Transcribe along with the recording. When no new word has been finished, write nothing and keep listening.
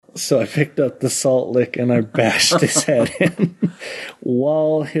So I picked up the salt lick and I bashed his head in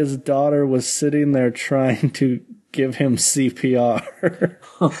while his daughter was sitting there trying to give him CPR.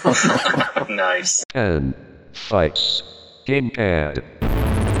 Nice. And fights. Gamepad.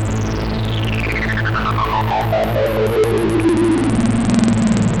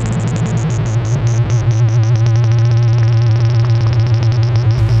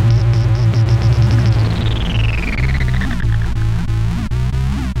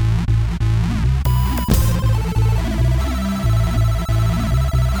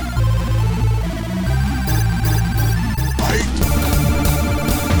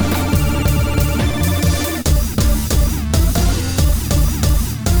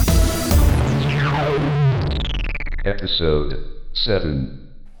 Episode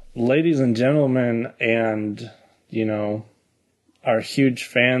 7. Ladies and gentlemen, and, our huge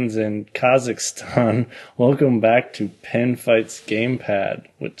fans in Kazakhstan, welcome back to Pen Fights Gamepad,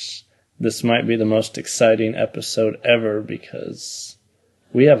 which this might be the most exciting episode ever because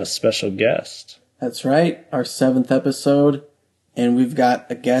we have a special guest. That's right, our 7th episode, and we've got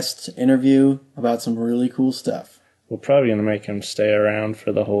a guest interview about some really cool stuff. We're probably going to make him stay around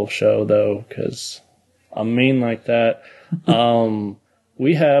for the whole show, though, because I'm mean like that.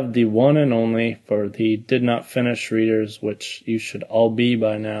 We have the one and only, for the did not finish readers, which you should all be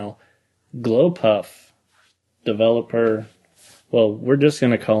by now, Glowpuff, developer. Well, we're just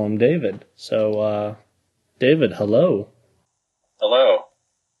going to call him David. So, David, hello. Hello.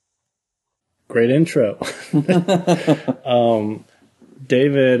 Great intro.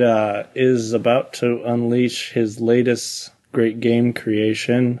 David is about to unleash his latest great game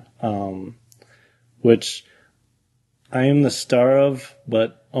creation, which I am the star of,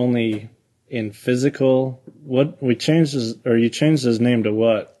 but only in physical. You changed his name to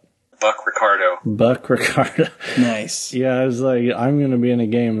what? Buck Ricardo. Buck Ricardo. Nice. Yeah, I was like, I'm going to be in a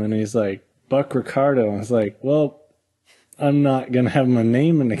game, and he's like, Buck Ricardo. I was like, well, I'm not going to have my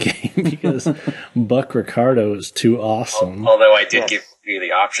name in the game because Buck Ricardo is too awesome. Although I did give you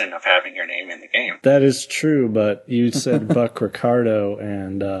the option of having your name in the game. That is true, but you said Buck Ricardo,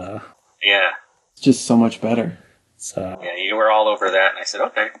 and Yeah. It's just so much better. Yeah, you were all over that, and I said,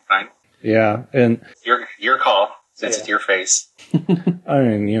 okay, fine. Yeah, and Your call, since it's your face. I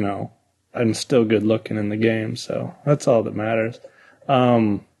mean, I'm still good looking in the game, so that's all that matters.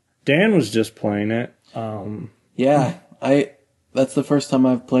 Dan was just playing it. Yeah, that's the first time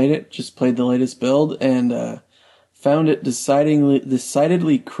I've played it. Just played the latest build and found it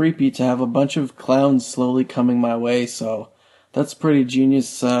decidedly creepy to have a bunch of clowns slowly coming my way. So that's a pretty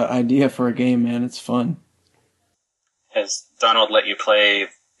genius idea for a game, man. It's fun. Has Donald let you play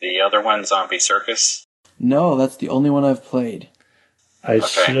the other one, Zombie Circus? No, that's the only one I've played. I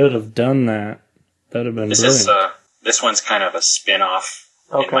should have done that. That'd have been brilliant. This one's kind of a spin-off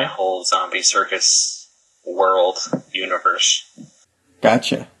in my whole Zombie Circus world universe.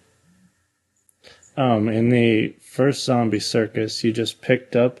 Gotcha. In the first Zombie Circus, you just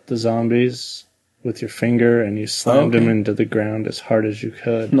picked up the zombies with your finger and you slammed them into the ground as hard as you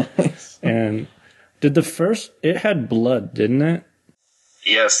could. Nice. And it had blood, didn't it?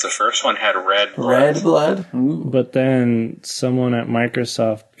 Yes, the first one had red blood. Red blood? Ooh. But then someone at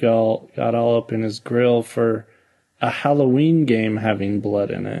Microsoft got all up in his grill for a Halloween game having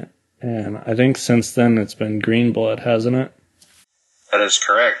blood in it. And I think since then it's been green blood, hasn't it? That is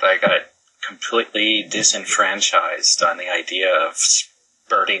correct. I got completely disenfranchised on the idea of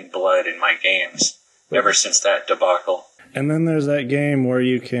spurting blood in my games ever since that debacle. And then there's that game where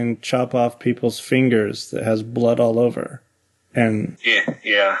you can chop off people's fingers that has blood all over. And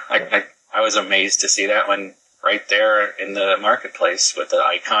yeah. I was amazed to see that one right there in the marketplace with the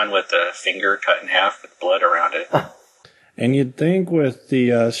icon with the finger cut in half with blood around it. And you'd think with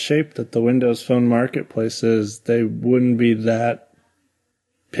the shape that the Windows Phone Marketplace is, they wouldn't be that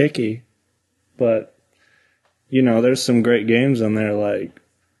picky. But, there's some great games on there like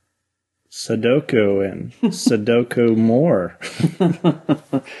Sudoku and Sudoku more.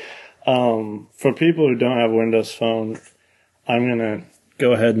 For people who don't have Windows Phone, I'm going to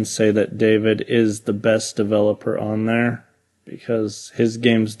go ahead and say that David is the best developer on there because his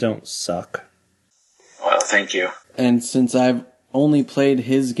games don't suck. Well, thank you. And since I've only played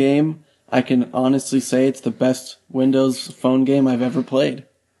his game, I can honestly say it's the best Windows Phone game I've ever played.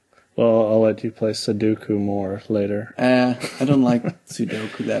 Well, I'll let you play Sudoku more later. I don't like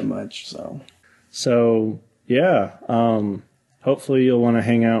Sudoku that much, so. So, yeah. Hopefully you'll want to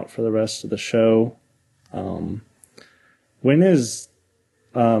hang out for the rest of the show. When is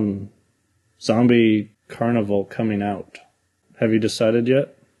Zombie Carnival coming out? Have you decided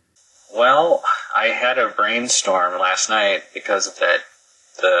yet? Well, I had a brainstorm last night because of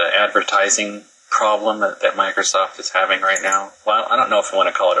the advertising problem that Microsoft is having right now. Well, I don't know if I want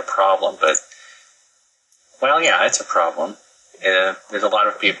to call it a problem, but, well, yeah, it's a problem. There's a lot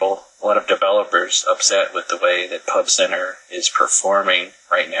of people, a lot of developers upset with the way that Pub Center is performing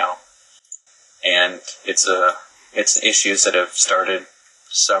right now. And it's issues that have started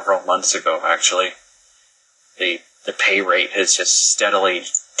several months ago, actually. The pay rate has just steadily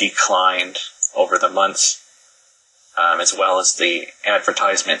declined over the months, as well as the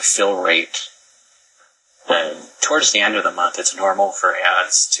advertisement fill rate. Towards the end of the month, it's normal for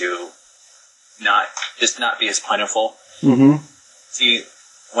ads to not be as plentiful. Mm-hmm. See,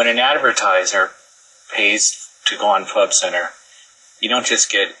 when an advertiser pays to go on Pub Center, you don't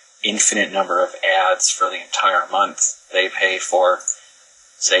just get infinite number of ads for the entire month. They pay for,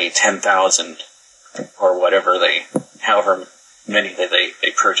 say, 10,000 or whatever however many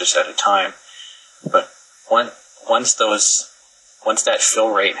they purchase at a time. But once that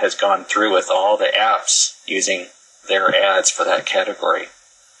fill rate has gone through with all the apps using their ads for that category,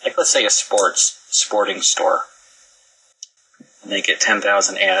 like let's say a sporting store, and they get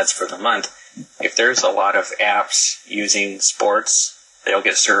 10,000 ads for the month. If there's a lot of apps using sports, they'll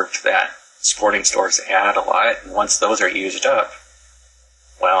get served that sporting store's ad a lot, and once those are used up,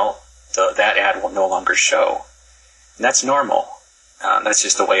 well, that ad will no longer show. And that's normal. That's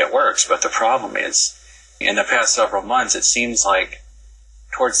just the way it works. But the problem is, in the past several months, it seems like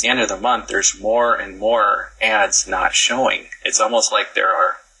towards the end of the month, there's more and more ads not showing. It's almost like there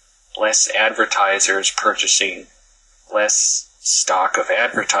are less advertisers purchasing less stock of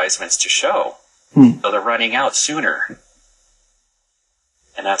advertisements to show. So they're running out sooner.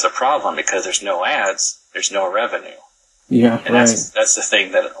 And that's a problem because there's no ads, there's no revenue. Yeah, and that's the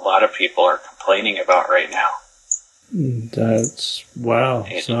thing that a lot of people are complaining about right now. That's wow.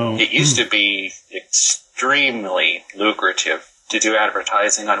 It used to be extremely lucrative to do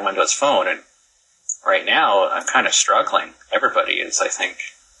advertising on Windows Phone, and right now I'm kind of struggling. Everybody is, I think.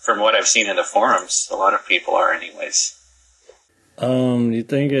 From what I've seen in the forums, a lot of people are anyways. You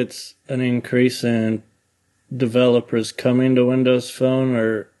think it's an increase in developers coming to Windows Phone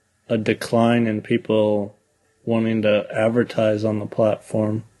or a decline in people wanting to advertise on the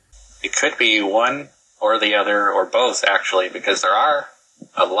platform? It could be one or the other, or both, actually, because there are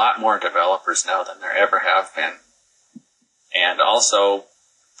a lot more developers now than there ever have been. And also,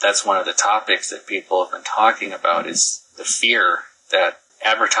 that's one of the topics that people have been talking about, is the fear that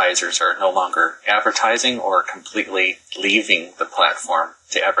advertisers are no longer advertising or completely leaving the platform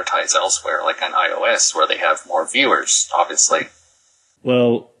to advertise elsewhere, like on iOS, where they have more viewers, obviously.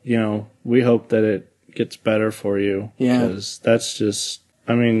 Well, we hope that it gets better for you. Yeah. Because that's just,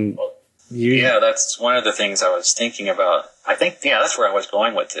 Yeah, that's one of the things I was thinking about. I think, that's where I was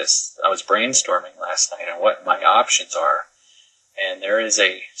going with this. I was brainstorming last night on what my options are. And there is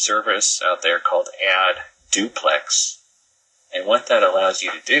a service out there called Ad Duplex. And what that allows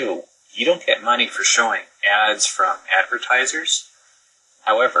you to do, you don't get money for showing ads from advertisers.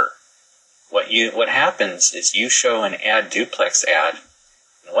 However, what happens is you show an Ad Duplex ad,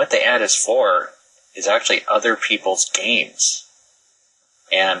 and what the ad is for is actually other people's games.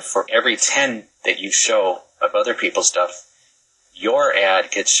 And for every 10 that you show of other people's stuff, your ad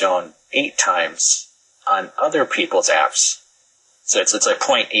gets shown 8 times on other people's apps. So it's a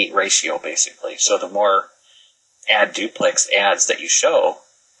 0.8 ratio, basically. So the more Ad Duplex ads that you show,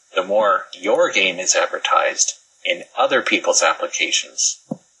 the more your game is advertised in other people's applications.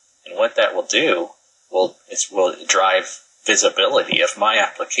 And what that will do will drive visibility of my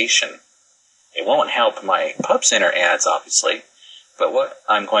application. It won't help my Pub Center ads, obviously, but what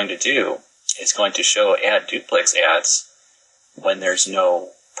I'm going to do is going to show Ad Duplex ads when there's no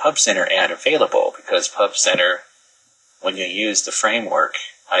Pub Center ad available, because Pub Center, when you use the framework,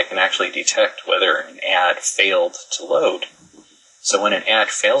 I can actually detect whether an ad failed to load. So when an ad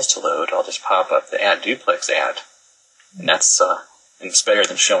fails to load, I'll just pop up the Ad Duplex ad. And it's better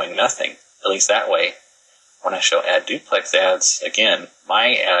than showing nothing. At least that way, when I show Ad Duplex ads, again,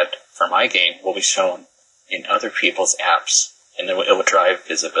 my ad for my game will be shown in other people's apps, and it will drive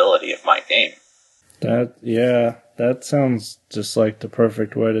visibility of my game. That sounds just like the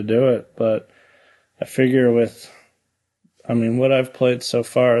perfect way to do it, but I figure what I've played so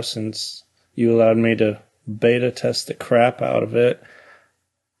far since you allowed me to beta test the crap out of it,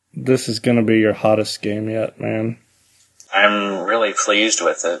 this is going to be your hottest game yet, man. I'm really pleased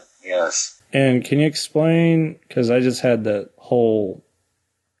with it, yes. And can you explain, because I just had that whole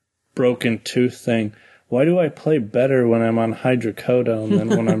broken tooth thing, why do I play better when I'm on hydrocodone than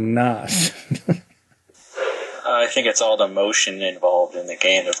when I'm not? I think it's all the motion involved in the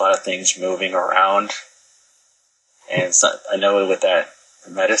game. There's a lot of things moving around. And I know with that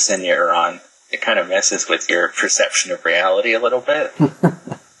medicine you're on, it kind of messes with your perception of reality a little bit.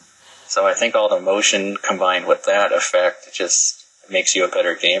 So I think all the motion combined with that effect just makes you a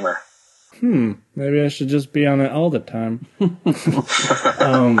better gamer. Maybe I should just be on it all the time.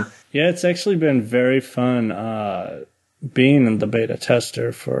 Yeah, it's actually been very fun being the beta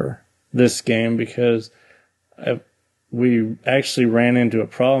tester for this game, because we actually ran into a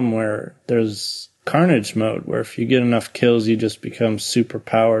problem where there's carnage mode, where if you get enough kills, you just become super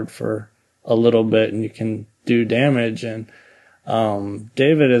powered for a little bit and you can do damage. And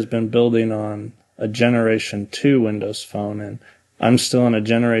David has been building on a Generation 2 Windows Phone, and I'm still on a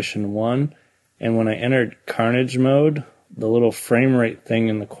Generation 1. And when I entered carnage mode, the little frame rate thing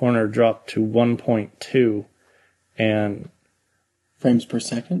in the corner dropped to 1.2. And frames per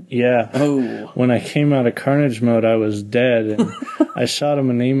second? Yeah. Oh. When I came out of carnage mode, I was dead. And I shot him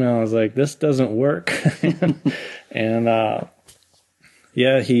an email. I was like, this doesn't work. And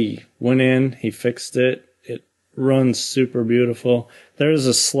yeah, he went in, he fixed it. It runs super beautiful. There's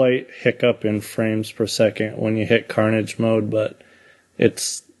a slight hiccup in frames per second when you hit carnage mode, but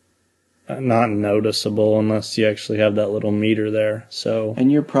it's not noticeable unless you actually have that little meter there. So,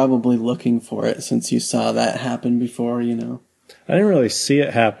 and you're probably looking for it since you saw that happen before, you know. I didn't really see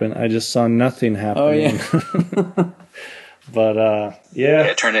it happen. I just saw nothing happening. Oh, yeah. But, yeah.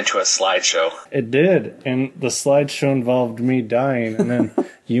 It turned into a slideshow. It did. And the slideshow involved me dying and then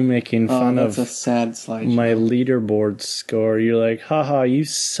you making fun that's of a sad slideshow. My leaderboard score. You're like, haha, you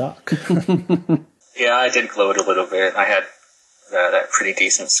suck. Yeah, I did gloat a little bit. I had that pretty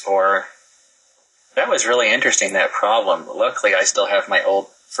decent score. That was really interesting, that problem. Luckily, I still have my old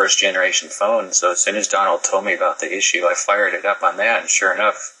first-generation phone, so as soon as Donald told me about the issue, I fired it up on that, and sure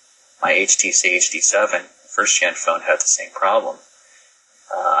enough, my HTC HD7 first-gen phone had the same problem.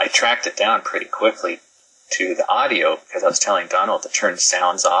 I tracked it down pretty quickly to the audio, because I was telling Donald to turn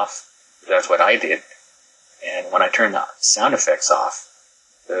sounds off. That's what I did. And when I turned the sound effects off,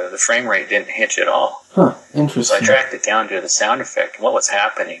 the frame rate didn't hitch at all. Huh, interesting. So I tracked it down to the sound effect, and what was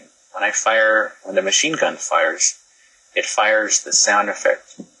happening, when the machine gun fires, it fires the sound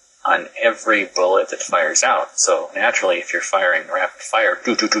effect on every bullet that fires out. So naturally, if you're firing rapid fire,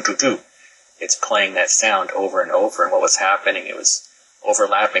 do, it's playing that sound over and over. And what was happening, it was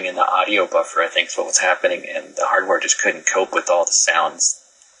overlapping in the audio buffer, I think is what was happening, and the hardware just couldn't cope with all the sounds.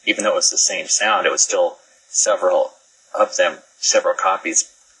 Even though it was the same sound, it was still several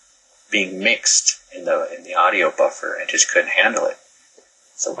copies being mixed in the audio buffer, and just couldn't handle it.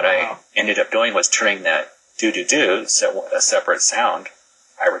 So what I ended up doing was turning that do, so a separate sound.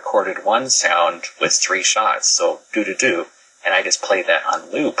 I recorded one sound with 3 shots, so do, and I just played that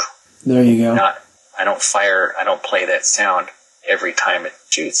on loop. There you go. I don't play that sound every time it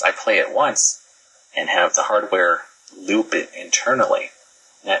shoots. I play it once and have the hardware loop it internally.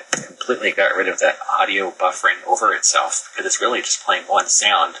 And that completely got rid of that audio buffering over itself, because it's really just playing one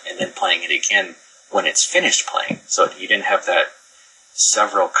sound and then playing it again when it's finished playing. So you didn't have that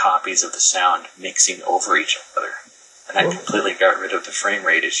several copies of the sound mixing over each other. And that completely got rid of the frame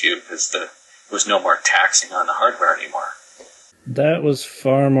rate issue, because there was no more taxing on the hardware anymore. That was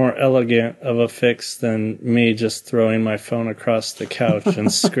far more elegant of a fix than me just throwing my phone across the couch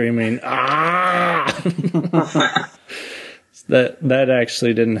and screaming, ah! That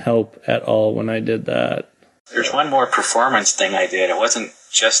actually didn't help at all when I did that. There's one more performance thing I did. It wasn't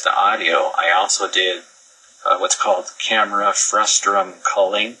just the audio. I also did what's called camera frustum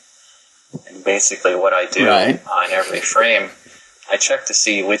culling. And basically what I do on every frame, I check to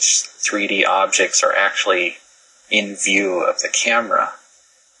see which 3D objects are actually in view of the camera.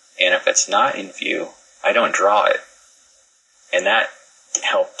 And if it's not in view, I don't draw it. And that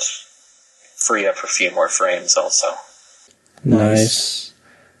helped free up a few more frames also. Nice.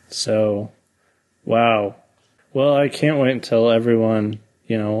 So, wow. Well, I can't wait until everyone,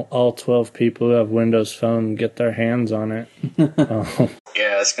 all 12 people who have Windows Phone get their hands on it.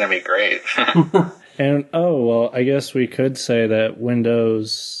 Yeah, it's going to be great. And, I guess we could say that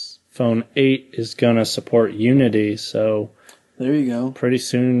Windows Phone 8 is going to support Unity, so there you go. Pretty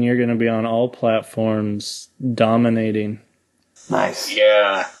soon you're going to be on all platforms dominating. Nice.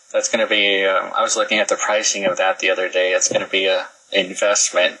 Yeah, that's going to be, I was looking at the pricing of that the other day. It's going to be an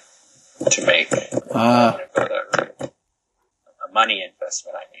investment to make. A money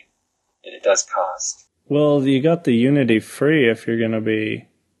investment, I mean. It does cost. Well, you got the Unity free if you're going to be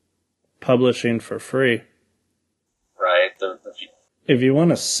publishing for free. Right. If you want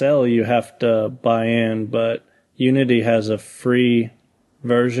to sell, you have to buy in, but Unity has a free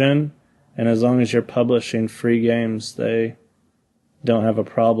version, and as long as you're publishing free games, they don't have a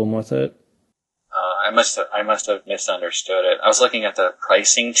problem with it. must have misunderstood it. I was looking at the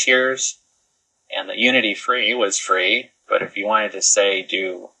pricing tiers, and the Unity Free was free, but if you wanted to say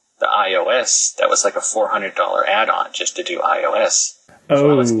do the iOS, that was like a $400 add-on just to do iOS.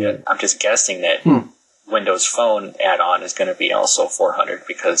 Oh. So I'm just guessing that Windows Phone add-on is going to be also $400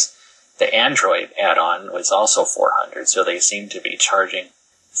 because the Android add-on was also $400. So they seem to be charging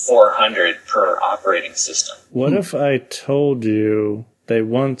 $400 per operating system. What if I told you they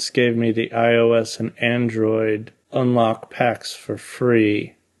once gave me the iOS and Android unlock packs for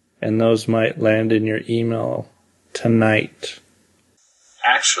free, and those might land in your email tonight?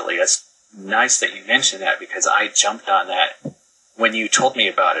 Actually, it's nice that you mentioned that because I jumped on that when you told me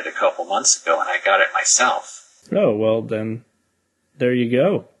about it a couple months ago, and I got it myself. Oh, well, then there you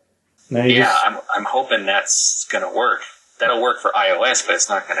go. Now I'm hoping that's going to work. That'll work for iOS, but it's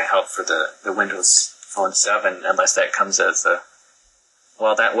not going to help for the Windows Phone 7 unless that comes as a...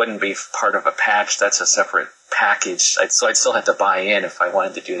 Well, that wouldn't be part of a patch. That's a separate package. So I'd still have to buy in if I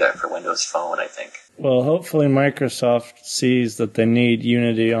wanted to do that for Windows Phone, I think. Well, hopefully Microsoft sees that they need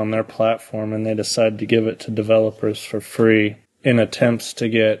Unity on their platform and they decide to give it to developers for free in attempts to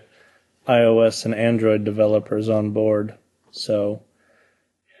get iOS and Android developers on board. So,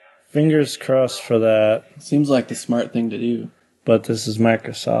 fingers crossed for that. Seems like the smart thing to do. But this is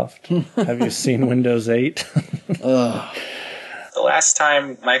Microsoft. Have you seen Windows 8? Ugh. The last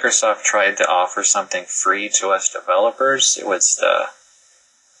time Microsoft tried to offer something free to us developers, it was I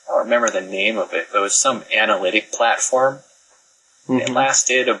don't remember the name of it, but it was some analytic platform. Mm-hmm. It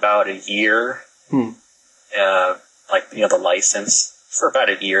lasted about a year. The license. For about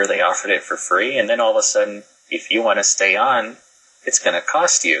a year, they offered it for free, and then all of a sudden, if you want to stay on, it's going to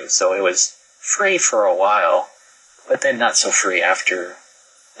cost you. So it was free for a while, but then not so free after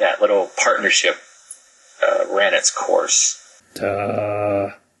that little partnership ran its course.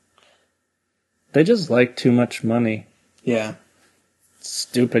 They just like too much money. Yeah.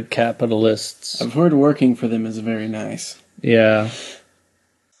 Stupid capitalists. I've heard working for them is very nice. Yeah.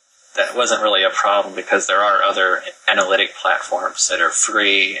 That wasn't really a problem because there are other analytic platforms that are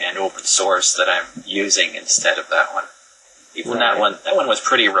free and open source that I'm using instead of that one. Even that one was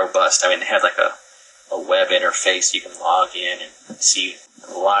pretty robust. I mean, it had like a web interface. You can log in and see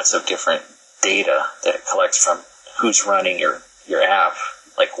lots of different data that it collects from who's running your app,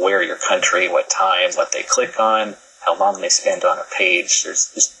 like where your country, what time, what they click on, how long they spend on a page.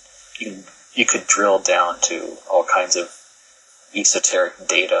 There's just you could drill down to all kinds of esoteric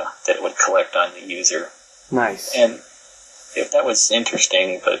data that it would collect on the user. Nice. And if that was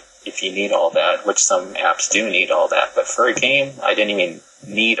interesting, but if you need all that, which some apps do need all that, but for a game, I didn't even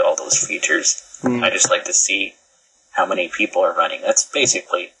need all those features. I just like to see how many people are running. That's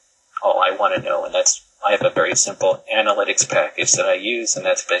basically all I want to know, and I have a very simple analytics package that I use, and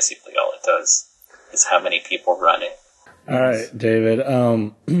that's basically all it does, is how many people run it. All right, David.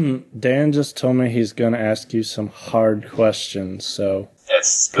 Dan just told me he's going to ask you some hard questions, so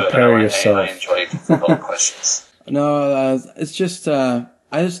that's good. Prepare yourself. I enjoyed the questions. No, it's just I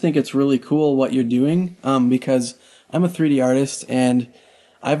just think it's really cool what you're doing because I'm a 3D artist and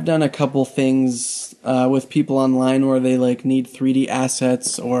I've done a couple things with people online where they like need 3D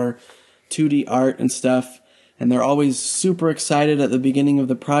assets or 2D art and stuff. And they're always super excited at the beginning of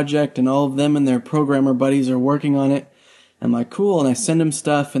the project, and all of them and their programmer buddies are working on it. I'm like, cool, and I send them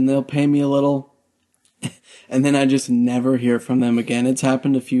stuff, and they'll pay me a little. And then I just never hear from them again. It's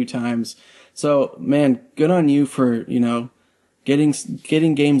happened a few times. So, man, good on you for,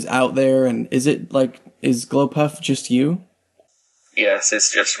 getting games out there. And is GloPuff just you? Yes,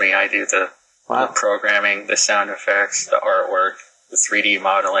 it's just me. I do the programming, the sound effects, the artwork, the 3D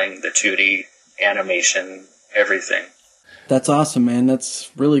modeling, the 2D animation, everything. That's awesome, man.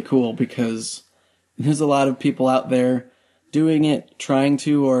 That's really cool because there's a lot of people out there doing it, trying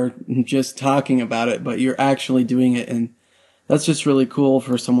to, or just talking about it, but you're actually doing it. And that's just really cool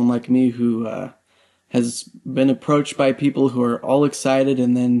for someone like me who has been approached by people who are all excited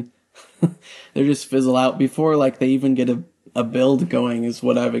and then they just fizzle out before like they even get a build going is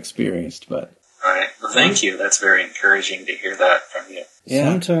what I've experienced. But all right. Well, thank you. That's very encouraging to hear that from you.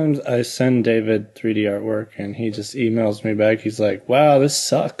 Yeah. Sometimes I send David 3D artwork and he just emails me back. He's like, wow, this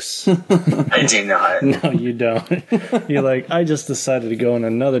sucks. I do not. No, you don't. You're like, I just decided to go in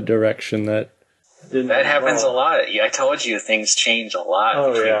another direction that happens a lot. I told you things change a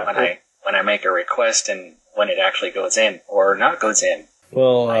lot when I make a request and when it actually goes in or not goes in.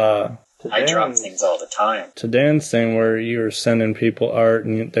 Well, I drop things all the time. To Dan's thing where you were sending people art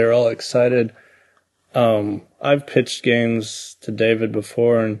and they're all excited, I've pitched games to David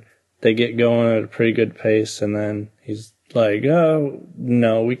before and they get going at a pretty good pace and then he's like, oh,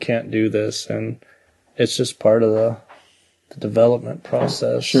 no, we can't do this. And it's just part of the development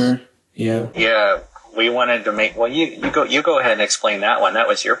process. Sure. Yeah. Yeah. We wanted to make, well, you go ahead and explain that one. That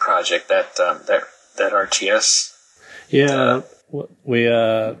was your project, that RTS. Yeah. We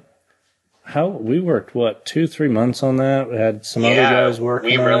worked, 2-3 months on that? We had some other guys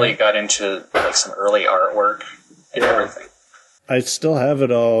working on it. We really got into like some early artwork and everything. I still have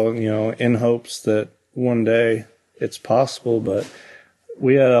it all, in hopes that one day it's possible, but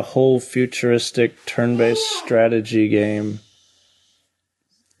we had a whole futuristic turn-based strategy game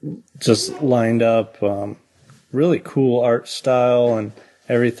just lined up, really cool art style and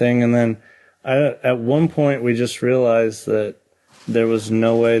everything. And then at one point we just realized that there was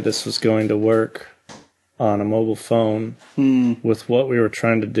no way this was going to work on a mobile phone with what we were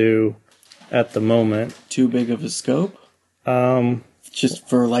trying to do at the moment. Too big of a scope? Just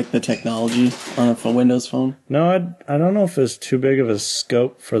for like the technology on a Windows phone? No, I don't know if it's too big of a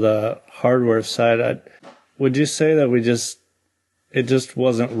scope for the hardware side. Would you say that it just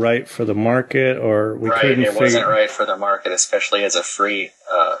wasn't right for the market, or we couldn't it wasn't right for the market, especially as a free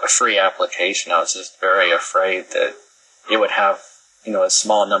application. I was just very afraid that it would have, a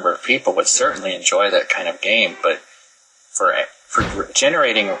small number of people would certainly enjoy that kind of game, but for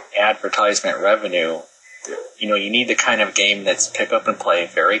generating advertisement revenue, you need the kind of game that's pick up and play,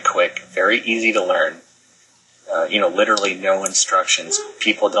 very quick, very easy to learn. Literally no instructions.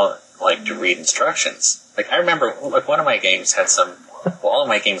 People don't like to read instructions. Like, I remember, one of my games had all of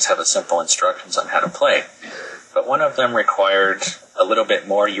my games have a simple instructions on how to play, but one of them required a little bit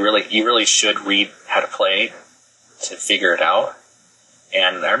more. You really should read how to play to figure it out.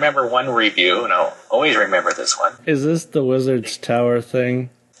 And I remember one review, and I'll always remember this one. Is this the Wizard's Tower thing?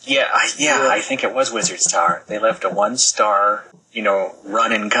 Yeah, I think it was Wizard's Tower. They left a 1-star,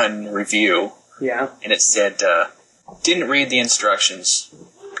 run and gun review. Yeah. And it said, didn't read the instructions,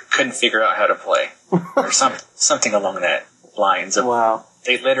 couldn't figure out how to play. Or something along that lines. Wow.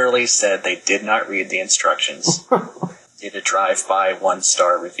 They literally said they did not read the instructions. Did a drive-by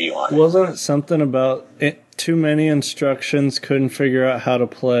 1-star review on it. Wasn't it something about too many instructions, couldn't figure out how to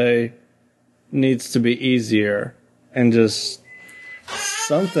play, needs to be easier, and just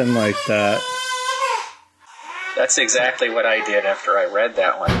something like that? That's exactly what I did after I read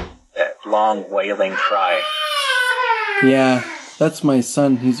that one. That long wailing cry. Yeah, that's my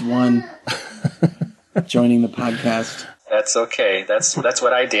son. He's one. Joining the podcast. That's okay. That's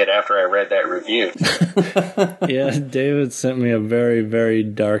what I did after I read that review. Yeah, David sent me a very, very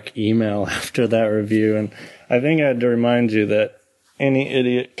dark email after that review, and I think I had to remind you that any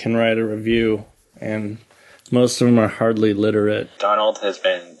idiot can write a review, and most of them are hardly literate. Donald has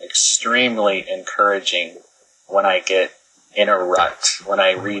been extremely encouraging when I get in a rut, when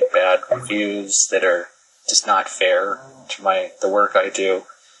I read bad reviews that are just not fair to the work I do.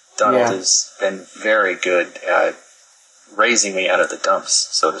 Donald has been very good at raising me out of the dumps,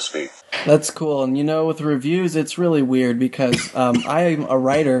 so to speak. That's cool. And with reviews, it's really weird because I'm a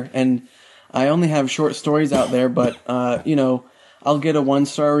writer and I only have short stories out there, but I'll get a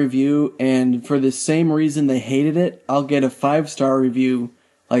 1-star review, and for the same reason they hated it, I'll get a 5-star review,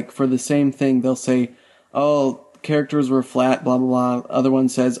 like for the same thing. They'll say, oh, characters were flat, blah, blah, blah. Other one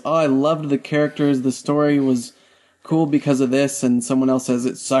says, oh, I loved the characters, the story was cool because of this, and someone else says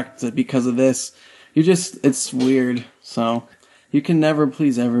it sucked because of this. It's weird. So you can never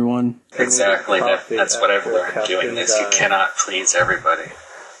please everyone. Exactly. That's what I've learned doing this. You cannot please everybody.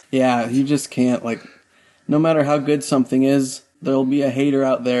 Yeah, you just can't. Like, no matter how good something is, there'll be a hater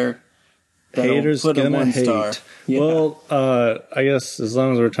out there Haters put a gonna 1-star. hate. Yeah. Well, I guess as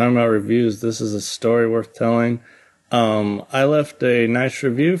long as we're talking about reviews, this is a story worth telling. I left a nice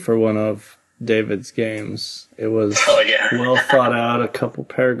review for one of David's games. It was well thought out, a couple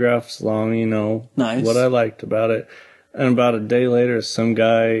paragraphs long, nice. What I liked about it. And about a day later, some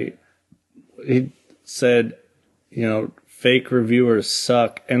guy, he said, fake reviewers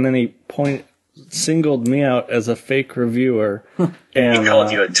suck. And then he singled me out as a fake reviewer. And he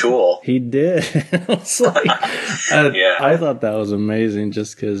called you a tool. He did. It's like, I thought that was amazing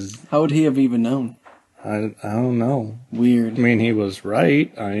just because. How would he have even known? I don't know. Weird. I mean, he was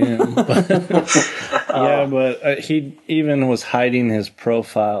right. I am. But he even was hiding his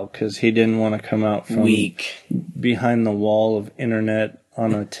profile because he didn't want to come out from behind the wall of internet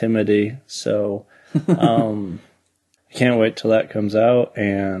anonymity. So, can't wait till that comes out.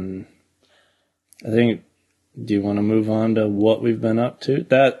 And I think, do you want to move on to what we've been up to?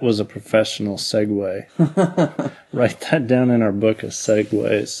 That was a professional segue. Write that down in our book of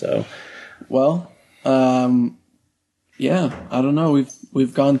segues. So, well. I don't know.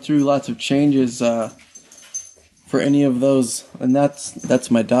 We've gone through lots of changes for any of those, and that's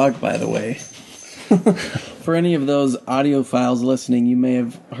my dog, by the way. For any of those audiophiles listening, you may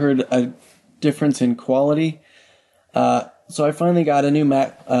have heard a difference in quality. So I finally got a new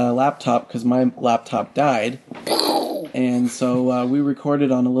laptop because my laptop died. And so we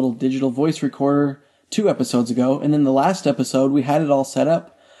recorded on a little digital voice recorder 2 episodes ago. And in the last episode, we had it all set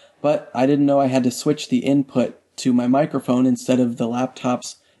up, but I didn't know I had to switch the input to my microphone instead of the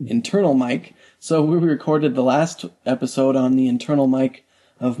laptop's internal mic. So we recorded the last episode on the internal mic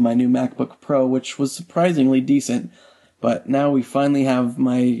of my new MacBook Pro, which was surprisingly decent. But now we finally have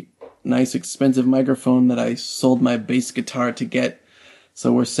my nice expensive microphone that I sold my bass guitar to get.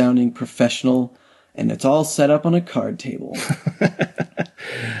 So we're sounding professional, and it's all set up on a card table.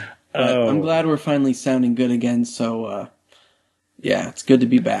 I'm glad we're finally sounding good again. So, yeah, it's good to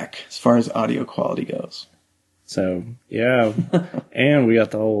be back as far as audio quality goes. So, yeah. And we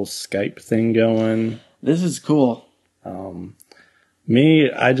got the whole Skype thing going. This is cool.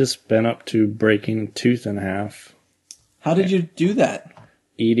 I just been up to breaking a tooth in half. How did you do that?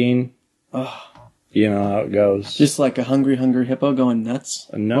 Eating. Oh. You know how it goes. Just like a hungry hungry-hippo going nuts?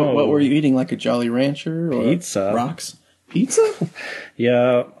 No. What were you eating, like a Jolly Rancher? Or pizza. Rocks? Pizza?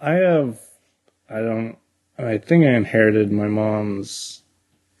 Yeah, I think I inherited my mom's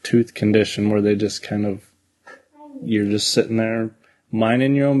tooth condition where they just you're just sitting there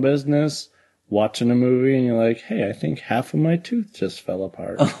minding your own business, watching a movie, and you're like, hey, I think half of my tooth just fell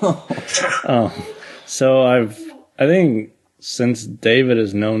apart. So I think since David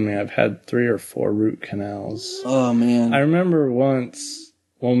has known me, I've had 3 or 4 root canals. Oh, man. I remember once,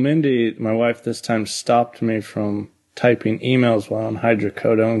 Mindy, my wife this time, stopped me from typing emails while on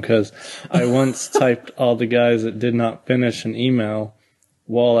hydrocodone because I once typed all the guys that did not finish an email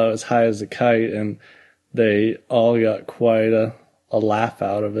while I was high as a kite, and they all got quite a laugh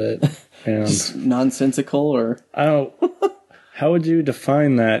out of it. And nonsensical, or? How would you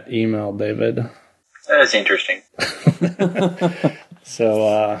define that email, David? That is interesting.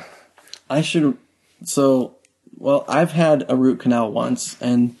 So, I've had a root canal once,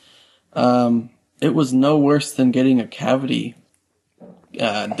 and it was no worse than getting a cavity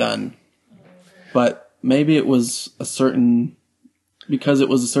done. But maybe it was because it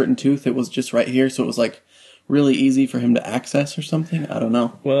was a certain tooth, it was just right here, so it was like really easy for him to access or something. I don't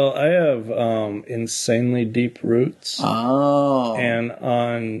know. Well, I have insanely deep roots. Oh.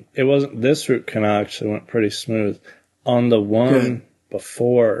 And it wasn't this root canal actually went pretty smooth. On the one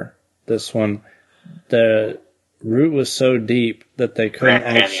before this one, the root was so deep that they couldn't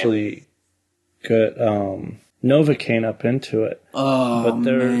actually get Novocaine up into it. Oh, but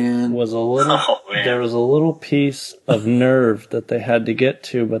there was a little piece of nerve that they had to get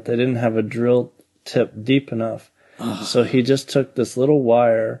to, but they didn't have a drill tip deep enough. So he just took this little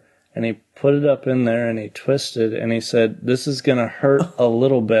wire and he put it up in there and he twisted and he said, this is going to hurt a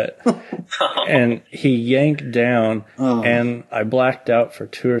little bit. And he yanked down and I blacked out for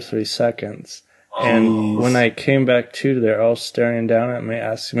 2 or 3 seconds. And when I came back to, they're all staring down at me,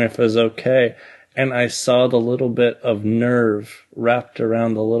 asking me if it was okay. And I saw the little bit of nerve wrapped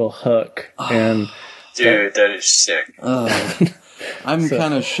around the little hook. And dude, that is sick. I'm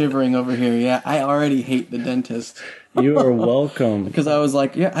kind of shivering over here. Yeah, I already hate the dentist. You are welcome. Because I was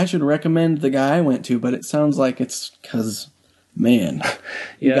like, yeah, I should recommend the guy I went to, but it sounds like it's because, man,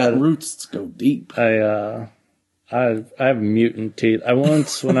 you got roots that go deep. I have mutant teeth. I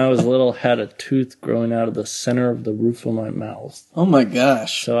once, when I was little, had a tooth growing out of the center of the roof of my mouth. Oh my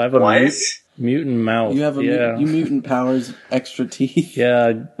gosh! So I have a mutant mouth. You have you mutant powers, extra teeth.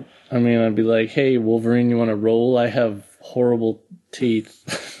 Yeah, I mean, I'd be like, hey, Wolverine, you want to roll? I have horrible teeth.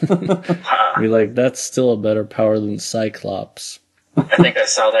 Be like, that's still a better power than Cyclops. I think I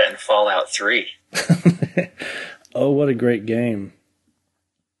saw that in Fallout 3. Oh, what a great game.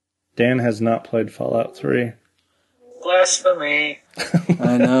 Dan has not played Fallout 3. Blasphemy.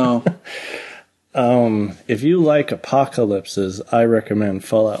 I know. If you like apocalypses, I recommend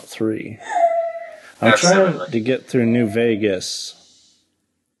Fallout 3. I'm trying to get through New Vegas,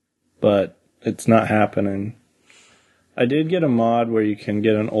 but it's not happening. I did get a mod where you can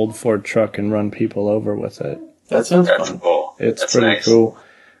get an old Ford truck and run people over with it. That sounds fun. Cool. It's pretty cool.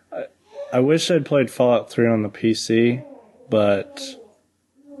 I wish I'd played Fallout 3 on the PC, but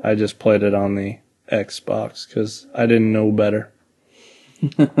I just played it on the Xbox because I didn't know better.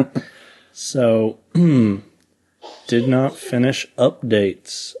 So, did not finish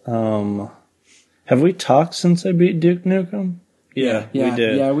updates. Have we talked since I beat Duke Nukem? Yeah, we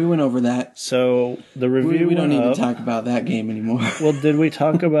did. Yeah, we went over that. So, the review we don't need to talk about that game anymore. Well, did we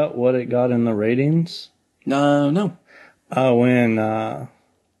talk about what it got in the ratings? No. When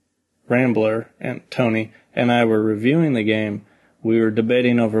Rambler and Tony and I were reviewing the game, we were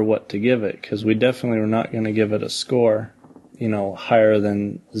debating over what to give it, because we definitely were not going to give it a score, higher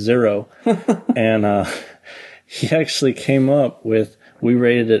than 0. And he actually came up with, we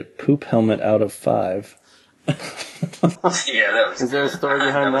rated it poop helmet out of 5. Yeah, that was. Is there a story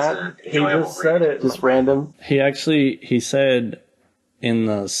behind that? He just said it. Just random? He said, in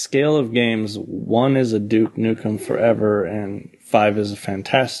the scale of games, 1 is a Duke Nukem Forever, and 5 is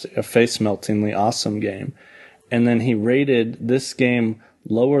a face-meltingly awesome game. And then he rated this game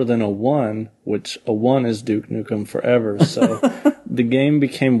lower than a 1, which a 1 is Duke Nukem Forever. So the game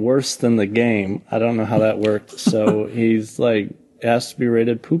became worse than the game. I don't know how that worked. So he's like, it has to be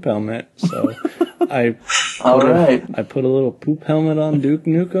rated poop helmet. So I put a little poop helmet on Duke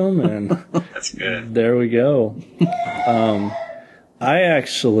Nukem, and that's good. There we go. I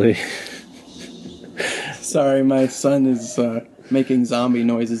actually... Sorry, my son is making zombie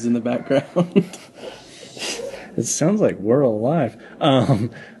noises in the background. It sounds like we're alive. I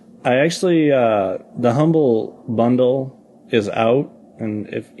actually, the Humble Bundle is out, and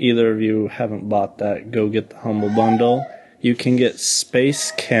if either of you haven't bought that, go get the Humble Bundle. You can get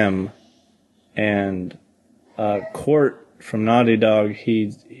Space Chem and Court from Naughty Dog.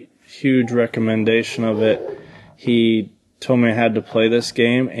 Huge recommendation of it. He told me I had to play this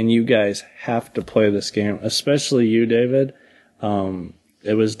game, and you guys have to play this game, especially you, David.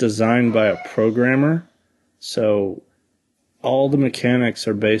 It was designed by a programmer. So all the mechanics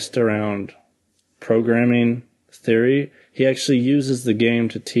are based around programming theory. He actually uses the game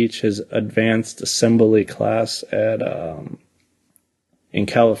to teach his advanced assembly class at in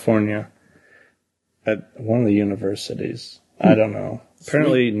California at one of the universities. I don't know.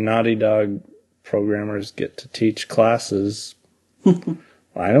 Apparently Naughty Dog programmers get to teach classes.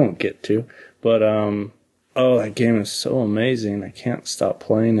 I don't get to. But that game is so amazing. I can't stop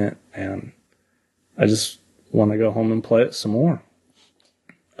playing it, and I just want to go home and play it some more.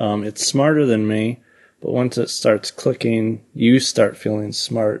 It's smarter than me, but once it starts clicking, you start feeling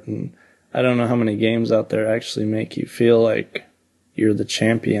smart, and I don't know how many games out there actually make you feel like you're the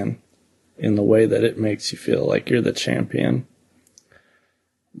champion in the way that it makes you feel like you're the champion.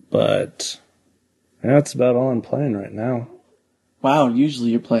 But that's about all I'm playing right now. Wow,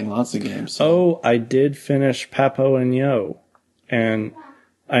 usually you're playing lots of games. So. Oh, I did finish Papo and Yo, and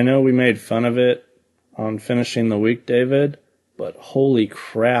I know we made fun of it on finishing the week, David, but holy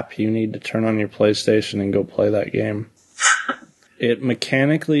crap, you need to turn on your PlayStation and go play that game. It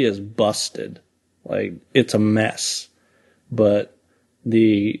mechanically is busted. Like, it's a mess. But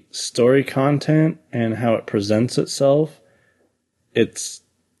the story content and how it presents itself, there's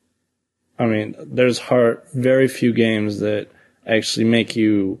very few games that actually make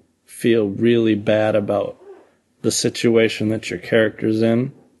you feel really bad about the situation that your character's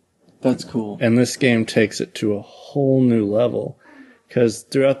in. That's cool. And this game takes it to a whole new level. Because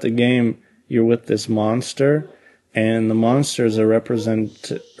throughout the game, you're with this monster, and the monsters are representing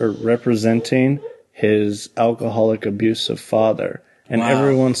his alcoholic, abusive father. And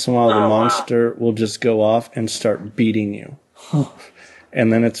every once in a while, the monster will just go off and start beating you.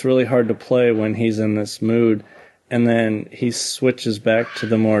 And then it's really hard to play when he's in this mood. And then he switches back to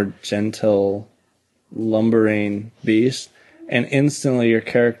the more gentle, lumbering beast. And instantly your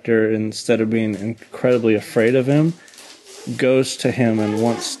character, instead of being incredibly afraid of him, goes to him and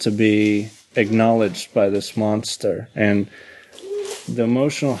wants to be acknowledged by this monster. And the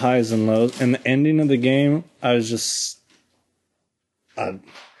emotional highs and lows. And the ending of the game, I was just...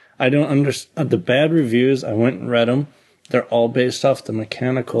 I don't understand. The bad reviews, I went and read them. They're all based off the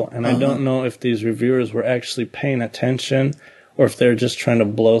mechanical. And I don't know if these reviewers were actually paying attention or if they're just trying to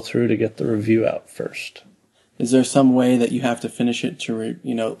blow through to get the review out first. Is there some way that you have to finish it to,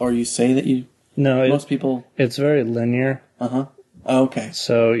 or you say that you... No, most people... It's very linear. Oh, okay.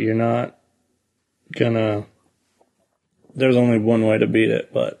 So you're not gonna... There's only one way to beat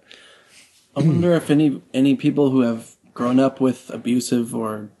it, but... I wonder if any people who have grown up with abusive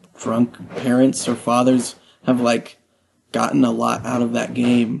or drunk parents or fathers have, gotten a lot out of that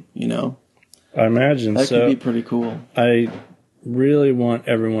game, I imagine that so. That could be pretty cool. I really want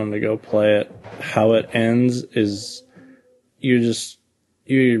everyone to go play it. How it ends is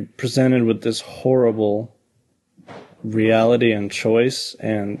you're presented with this horrible reality and choice,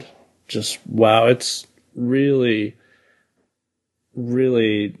 and just wow, it's really,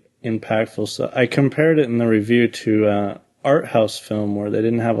 really impactful. So I compared it in the review to art house film where they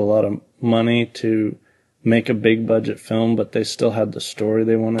didn't have a lot of money to make a big budget film, but they still had the story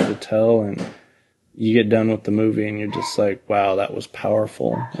they wanted to tell, and you get done with the movie and you're just like, wow, that was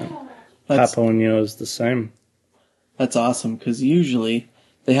powerful. Papo and Yo is the same. That's awesome, because usually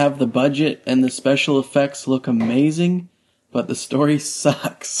they have the budget and the special effects look amazing, but the story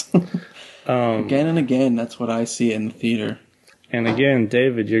sucks. Again and again, that's what I see in the theater. And again,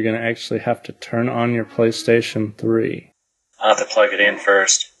 David, you're going to actually have to turn on your PlayStation 3. I'll have to plug it in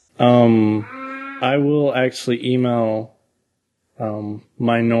first. I will actually email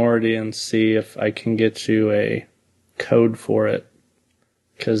Minority and see if I can get you a code for it.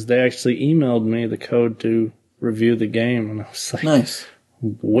 Because they actually emailed me the code to review the game, and I was like, nice.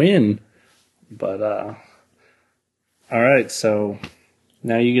 Win. But, alright, so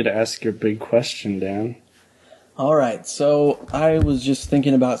now you get to ask your big question, Dan. Alright, so I was just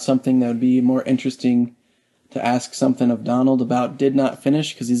thinking about something that would be more interesting to ask something of Donald about Did Not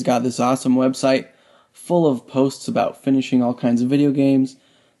Finish, because he's got this awesome website full of posts about finishing all kinds of video games.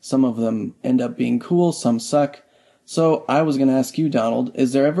 Some of them end up being cool, some suck. So I was going to ask you, Donald,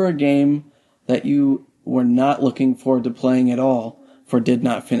 is there ever a game that you were not looking forward to playing at all for Did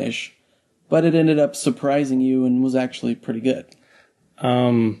Not Finish, but it ended up surprising you and was actually pretty good?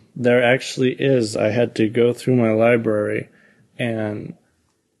 There actually is. I had to go through my library, and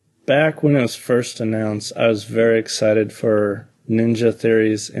back when it was first announced, I was very excited for Ninja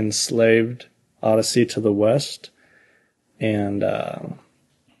Theory's Enslaved: Odyssey to the West, and I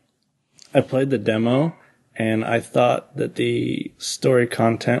played the demo, and I thought that the story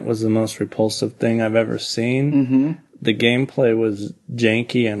content was the most repulsive thing I've ever seen. Mm-hmm. The gameplay was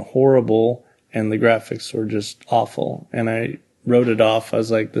janky and horrible, and the graphics were just awful, and I wrote it off. I was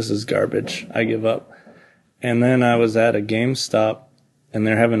like, this is garbage. I give up. And then I was at a GameStop, and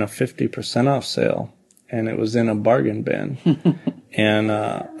they're having a 50% off sale, and it was in a bargain bin. And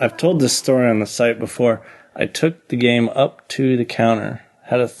I've told this story on the site before. I took the game up to the counter,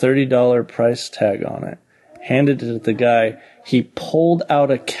 had a $30 price tag on it, handed it to the guy. He pulled out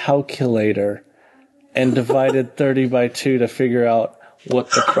a calculator and divided 30 by 2 to figure out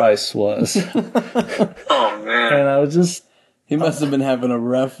what the price was. Oh, man. And I was just... He must have been having a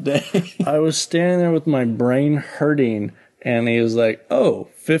rough day. I was standing there with my brain hurting, and he was like, oh,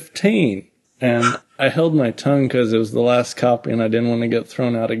 15. And I held my tongue because it was the last copy, and I didn't want to get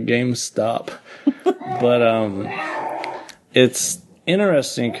thrown out of GameStop. But it's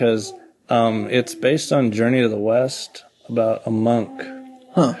interesting because it's based on Journey to the West, about a monk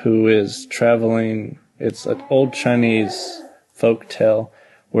who is traveling. It's an old Chinese folk tale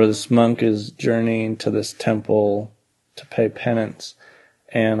where this monk is journeying to this temple to pay penance.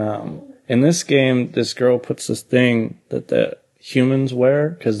 And in this game, this girl puts this thing that the humans wear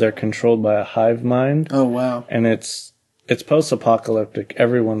because they're controlled by a hive mind. Oh, wow. And it's post-apocalyptic.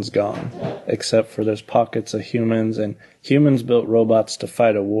 Everyone's gone except for there's pockets of humans, and humans built robots to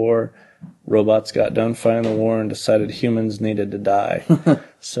fight a war. Robots got done fighting the war and decided humans needed to die.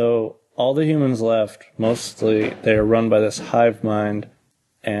 So all the humans left, mostly they are run by this hive mind,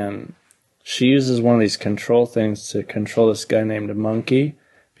 and she uses one of these control things to control this guy named Monkey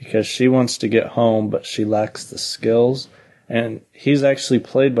because she wants to get home, but she lacks the skills. And he's actually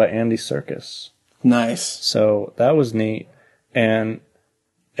played by Andy Serkis. Nice. So that was neat. And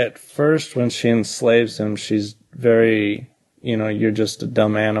at first, when she enslaves him, she's very, you're just a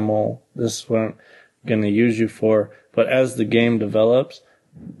dumb animal. This is what I'm going to use you for. But as the game develops,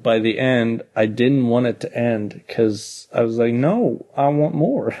 by the end, I didn't want it to end because I was like, no, I want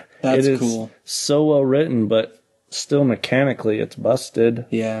more. That's it is cool. So well written, but still mechanically it's busted.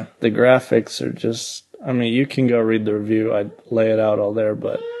 Yeah. The graphics are just, you can go read the review. I'd lay it out all there,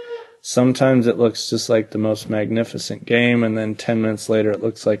 but sometimes it looks just like the most magnificent game, and then 10 minutes later it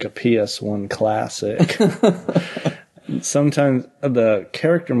looks like a PS1 classic. Sometimes the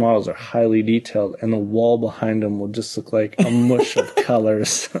character models are highly detailed, and the wall behind them will just look like a mush of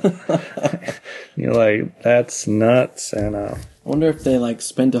colors. You're like, that's nuts. And I wonder if they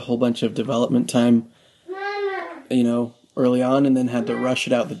spent a whole bunch of development time, early on, and then had to rush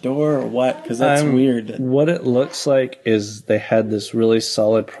it out the door, or what? Because that's weird. What it looks like is they had this really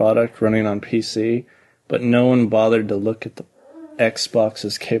solid product running on PC, but no one bothered to look at the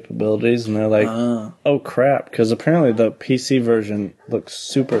Xbox's capabilities, and they're like, oh crap, because apparently the PC version looks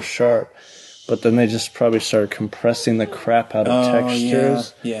super sharp, but then they just probably started compressing the crap out of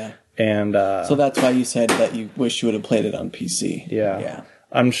textures. Yeah. And so that's why you said that you wish you would have played it on PC. Yeah.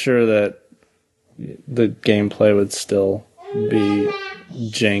 I'm sure that the gameplay would still be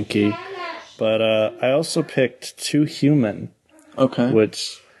janky. But I also picked Too Human. Okay.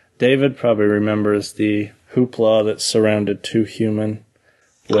 Which David probably remembers the hoopla that surrounded Too Human.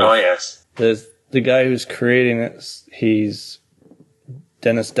 Oh, yes. The guy who's creating it, he's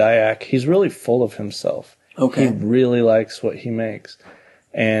Dennis Dyack. He's really full of himself. Okay. He really likes what he makes.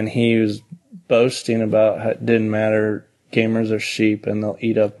 And he was boasting about how it didn't matter, gamers are sheep and they'll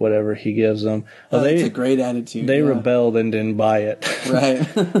eat up whatever he gives them. Well, That's a great attitude. They rebelled and didn't buy it. Right.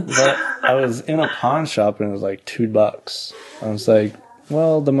 But I was in a pawn shop and it was like $2. I was like,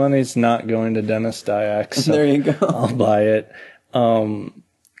 well, the money's not going to Dennis Dyack, so there you go. I'll buy it.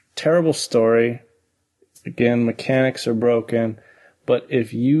 Terrible story. Again, mechanics are broken. But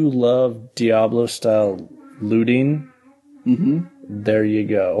if you love Diablo-style looting, there you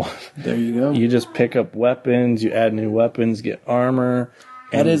go. There you go. You just pick up weapons, you add new weapons, get armor.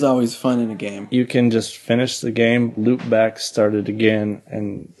 That is always fun in a game. You can just finish the game, loop back, start it again,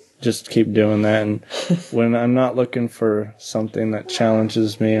 and just keep doing that. And when I'm not looking for something that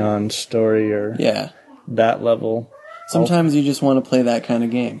challenges me on story or that level, sometimes you just want to play that kind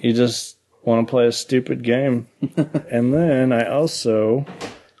of game. You just want to play a stupid game. And then I also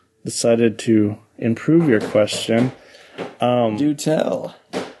decided to improve your question. Do tell.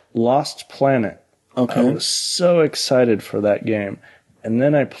 Lost Planet. Okay. I was so excited for that game. And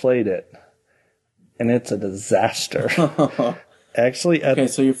then I played it. And it's a disaster. Actually, okay,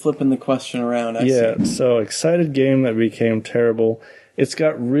 so you're flipping the question around. I see. So excited game that became terrible. It's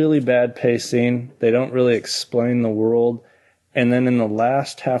got really bad pacing. They don't really explain the world. And then in the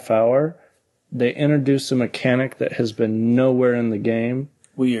last half hour, they introduce a mechanic that has been nowhere in the game.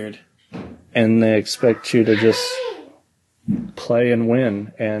 Weird. And they expect you to just play and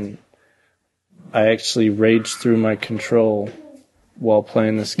win. And I actually raged through my control while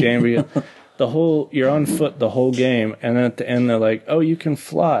playing this game. You're on foot the whole game, and then at the end they're like, oh, you can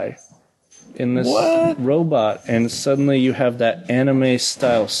fly in this robot. And suddenly you have that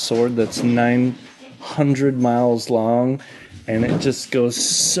anime-style sword that's 900 miles long. And it just goes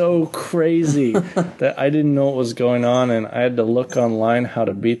so crazy that I didn't know what was going on, and I had to look online how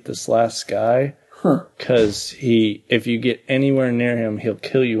to beat this last guy. Because if you get anywhere near him, he'll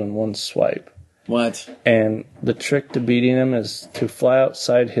kill you in one swipe. What? And the trick to beating him is to fly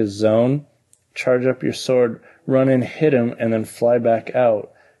outside his zone, charge up your sword, run in, hit him, and then fly back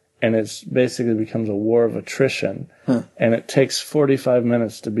out. And it basically becomes a war of attrition. And it takes 45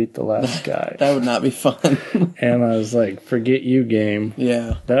 minutes to beat the last guy. That would not be fun. And I was like, forget you, game.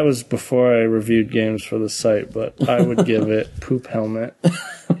 Yeah. That was before I reviewed games for the site, but I would give it Poop Helmet.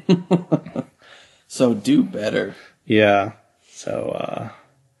 So do better. Yeah. So,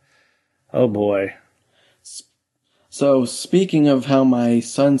 oh boy. So speaking of how my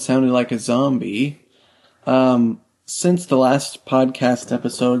son sounded like a zombie, since the last podcast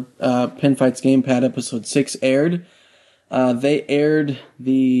episode, Pinfights Gamepad episode 6 aired, they aired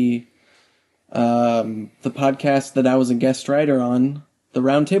the podcast that I was a guest writer on, the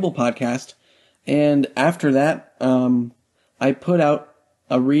Roundtable podcast, and after that, I put out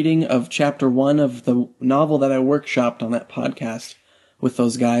a reading of chapter 1 of the novel that I workshopped on that podcast with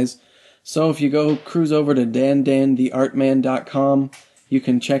those guys. So if you go cruise over to dandantheartman.com, you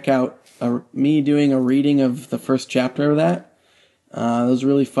can check out me doing a reading of the first chapter of that. It was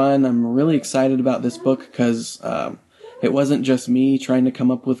really fun. I'm really excited about this book because it wasn't just me trying to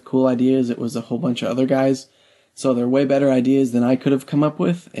come up with cool ideas. It was a whole bunch of other guys. So they're way better ideas than I could have come up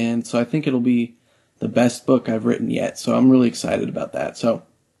with. And so I think it'll be the best book I've written yet. So I'm really excited about that. So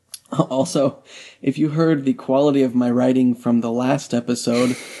also, if you heard the quality of my writing from the last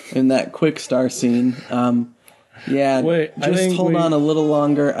episode in that quick star scene, just hold on a little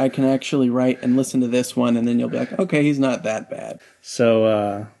longer. I can actually write and listen to this one, and then you'll be like, okay, he's not that bad.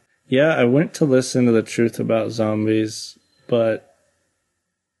 So, I went to listen to The Truth About Zombies, but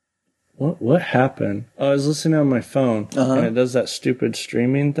what happened? I was listening on my phone, and it does that stupid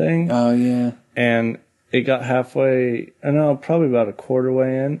streaming thing. Oh, yeah. And it got halfway, probably about a quarter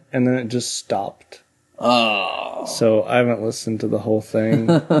way in, and then it just stopped. Oh. So I haven't listened to the whole thing.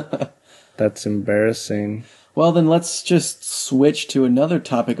 That's embarrassing. Well, then let's just switch to another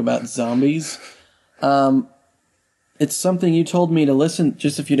topic about zombies. It's something you told me to listen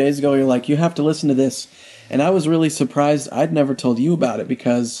just a few days ago. You're like, you have to listen to this. And I was really surprised I'd never told you about it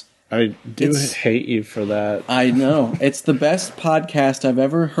because... I do hate you for that. I know. It's the best podcast I've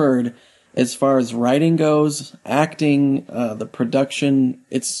ever heard as far as writing goes, acting, the production.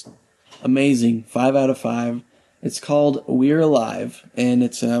 It's amazing. 5 out of 5. It's called We're Alive, and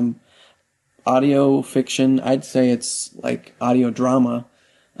it's audio fiction. I'd say it's like audio drama.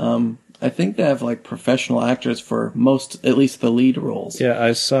 I think they have like professional actors for at least the lead roles. Yeah,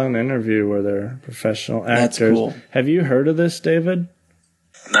 I saw an interview where they're professional actors. That's cool. Have you heard of this, David?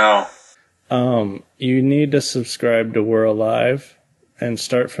 No. You need to subscribe to We're Alive and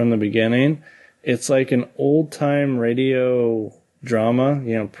start from the beginning. It's like an old-time radio drama,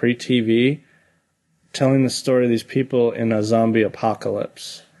 pre-TV, telling the story of these people in a zombie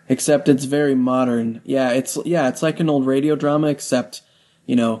apocalypse. Except it's very modern. Yeah, it's like an old radio drama, except,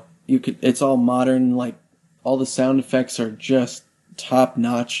 it's all modern, like, all the sound effects are just top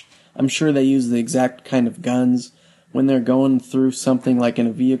notch. I'm sure they use the exact kind of guns. When they're going through something like in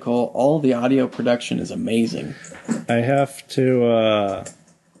a vehicle, all the audio production is amazing. I have to,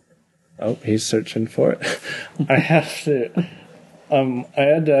 he's searching for it. I had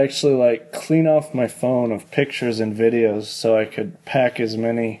to actually, like, clean off my phone of pictures and videos so I could pack as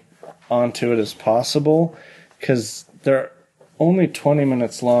many onto it as possible, because they're only 20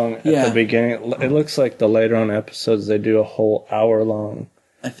 minutes long at the beginning. It looks like the later on episodes, they do a whole hour-long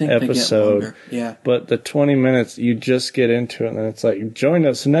episode. Yeah. But the 20 minutes, you just get into it, and then it's like, join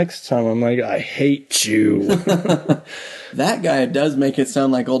us next time. I'm like, I hate you. That guy does make it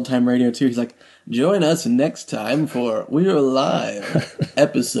sound like old-time radio, too. He's like, join us next time for We Are Live,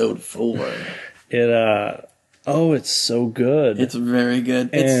 episode 4. It's so good. It's very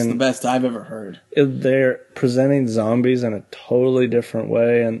good. It's the best I've ever heard. They're presenting zombies in a totally different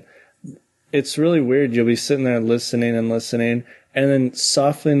way, and it's really weird. You'll be sitting there listening, and then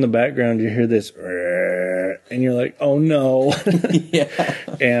softly in the background you hear this, and you're like, oh no. Yeah.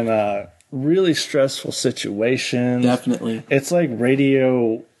 And really stressful situation. Definitely. It's like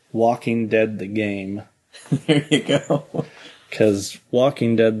Radio Walking Dead the game. There you go. Because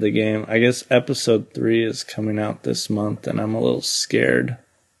Walking Dead the game, I guess episode 3 is coming out this month, and I'm a little scared.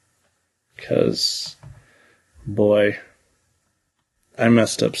 Because, boy, I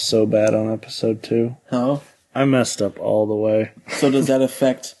messed up so bad on episode 2. Oh? I messed up all the way. So does that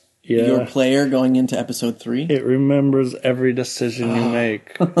affect your player going into episode 3? It remembers every decision you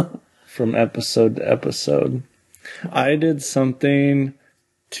make from episode to episode. I did something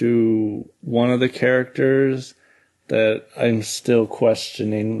to one of the characters that I'm still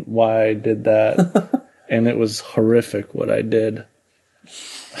questioning why I did that. And it was horrific what I did.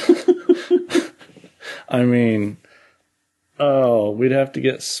 I mean, we'd have to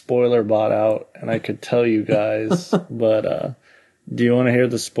get Spoiler Bot out, and I could tell you guys. But do you want to hear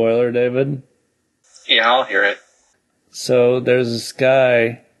the spoiler, David? Yeah, I'll hear it. So there's this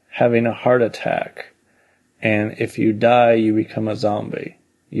guy having a heart attack, and if you die, you become a zombie.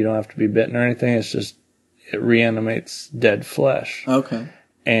 You don't have to be bitten or anything. It's just it reanimates dead flesh. Okay.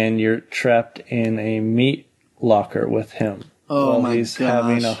 And you're trapped in a meat locker with him while he's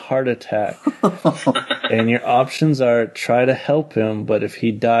having a heart attack. And your options are try to help him, but if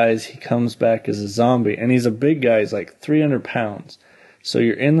he dies, he comes back as a zombie. And he's a big guy. He's like 300 pounds. So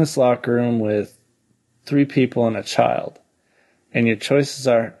you're in this locker room with 3 people and a child. And your choices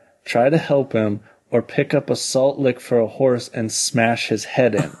are try to help him or pick up a salt lick for a horse and smash his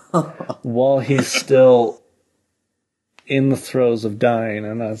head in while he's still in the throes of dying.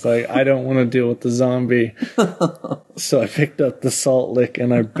 And I was like, I don't want to deal with the zombie. So I picked up the salt lick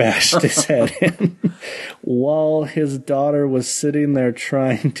and I bashed his head in while his daughter was sitting there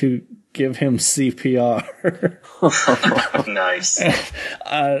trying to give him CPR. Nice.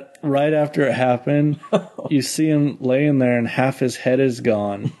 Right after it happened, you see him laying there and half his head is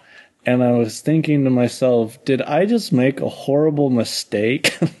gone. And I was thinking to myself, did I just make a horrible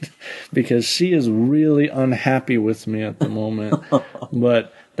mistake? Because she is really unhappy with me at the moment.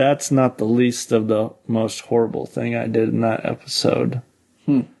 But that's not the least of the most horrible thing I did in that episode.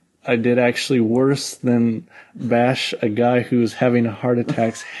 I did actually worse than bash a guy who's having a heart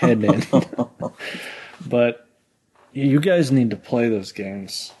attack's head in. But you guys need to play those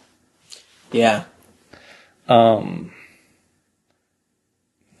games. Yeah.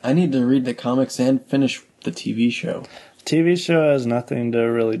 I need to read the comics and finish the TV show. TV show has nothing to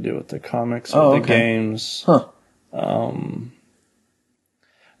really do with the comics or the games. Huh.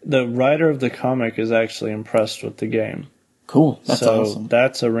 The writer of the comic is actually impressed with the game. Cool. That's awesome.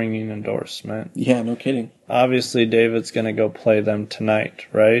 That's a ringing endorsement. Yeah, no kidding. Obviously, David's going to go play them tonight,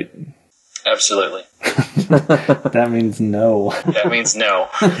 right? Absolutely. That means no. That means no.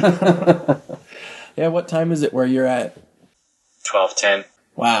 Yeah, what time is it where you're at? 12:10.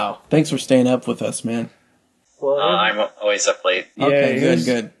 Wow. Thanks for staying up with us, man. Well, I'm always up late. Okay,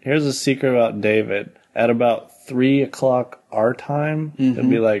 good. Here's a secret about David. At about 3 o'clock our time, he'll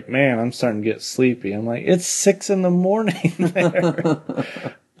be like, man, I'm starting to get sleepy. I'm like, it's 6 in the morning there.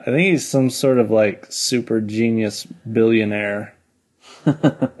 I think he's some sort of like super genius billionaire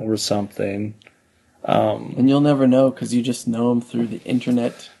or something. And you'll never know because you just know him through the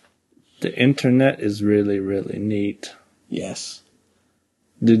internet. The internet is really, really neat. Yes.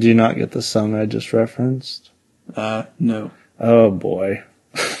 Did you not get the song I just referenced? No. Oh boy.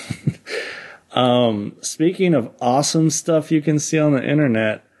 Speaking of awesome stuff you can see on the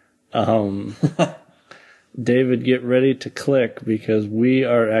internet, David, get ready to click because we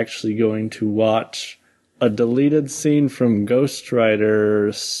are actually going to watch a deleted scene from Ghost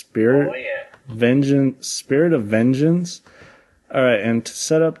Rider Spirit of Vengeance. All right, and to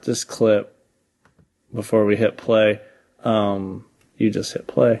set up this clip before we hit play, you just hit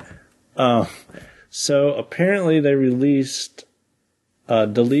play. So apparently they released a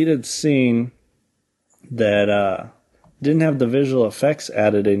deleted scene that didn't have the visual effects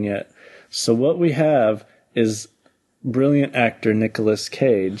added in yet. So what we have is brilliant actor Nicolas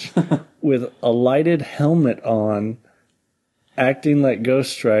Cage with a lighted helmet on, acting like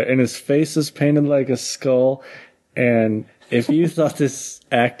Ghost Rider, and his face is painted like a skull. And if you thought this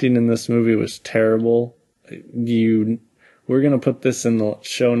acting in this movie was terrible, we're going to put this in the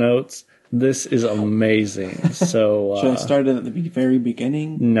show notes. This is amazing. So should I start it at the very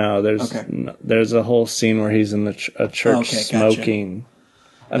beginning? No, there's a whole scene where he's in a church smoking.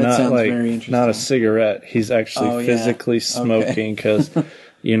 That sounds very interesting. Not a cigarette. He's actually physically smoking because,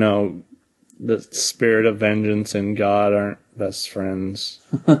 the spirit of vengeance and God aren't best friends.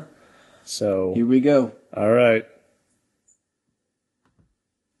 So here we go. All right.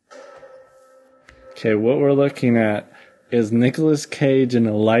 Okay, what we're looking at is Nicolas Cage in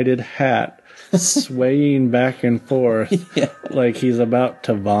a lighted hat swaying back and forth like he's about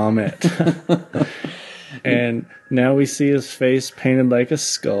to vomit. And now we see his face painted like a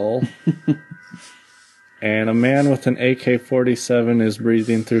skull. And a man with an AK-47 is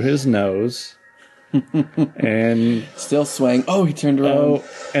breathing through his nose. And still swaying. Oh, he turned around. Oh,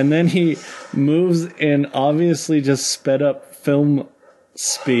 and then he moves in obviously just sped up film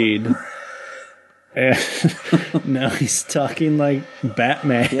speed. And now he's talking like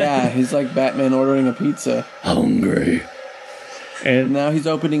Batman. Yeah, he's like Batman ordering a pizza. Hungry. And now he's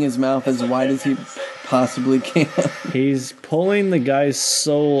opening his mouth as wide as he possibly can. He's pulling the guy's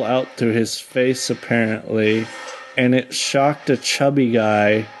soul out through his face, apparently. And it shocked a chubby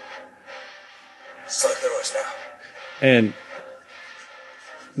guy. And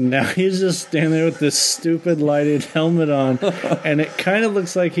now he's just standing there with this stupid lighted helmet on, and it kind of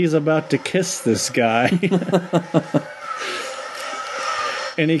looks like he's about to kiss this guy.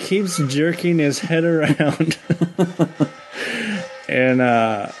 And he keeps jerking his head around.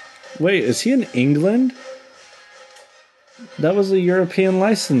 And, wait, is he in England? That was a European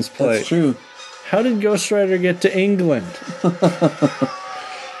license plate. That's true. How did Ghost Rider get to England?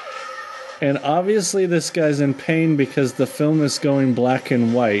 And obviously this guy's in pain because the film is going black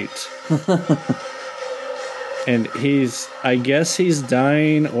and white. And I guess he's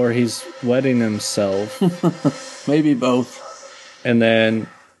dying or he's wetting himself. Maybe both. And then,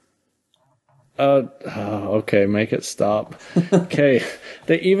 okay, make it stop. Okay,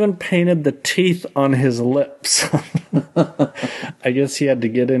 they even painted the teeth on his lips. I guess he had to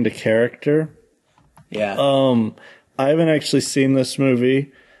get into character. Yeah. I haven't actually seen this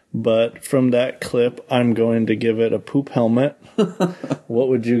movie. But from that clip, I'm going to give it a poop helmet. What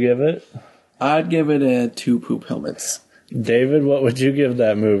would you give it? I'd give it 2 poop helmets. David, what would you give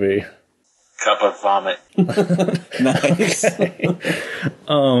that movie? Cup of vomit. Nice. Okay.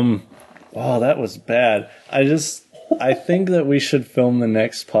 Wow, that was bad. I think that we should film the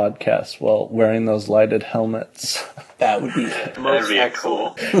next podcast while wearing those lighted helmets. That would be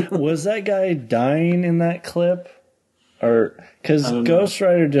cool. Was that guy dying in that clip? Or because Ghost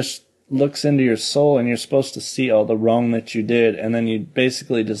Rider just looks into your soul and you're supposed to see all the wrong that you did, and then you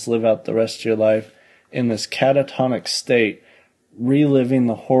basically just live out the rest of your life in this catatonic state, reliving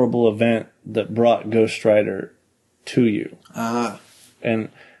the horrible event that brought Ghost Rider to you. And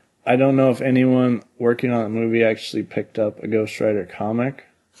I don't know if anyone working on the movie actually picked up a Ghost Rider comic.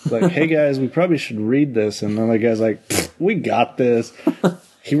 Like, hey guys, we probably should read this. And then the guy's like, we got this.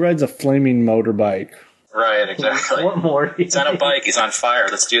 He rides a flaming motorbike. Right, exactly. What more? He's on a bike. He's on fire.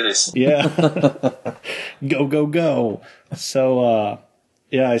 Let's do this. Yeah. Go, go, go. So,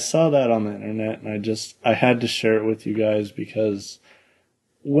 yeah, I saw that on the internet, and I had to share it with you guys because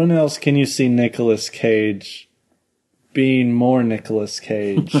when else can you see Nicolas Cage being more Nicolas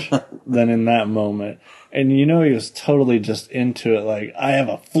Cage than in that moment? And he was totally just into it, like, I have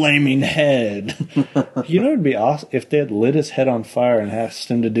a flaming head. It'd be awesome if they had lit his head on fire and asked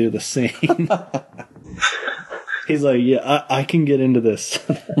him to do the scene. He's like, yeah, I can get into this.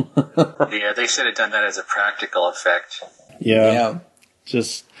 Yeah, they should have done that as a practical effect. Yeah.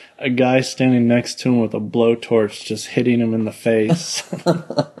 Just a guy standing next to him with a blowtorch just hitting him in the face.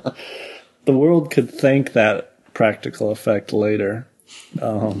 The world could thank that practical effect later.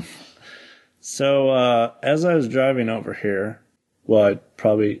 So as I was driving over here, I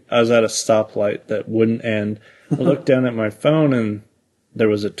was at a stoplight that wouldn't end. I looked down at my phone and there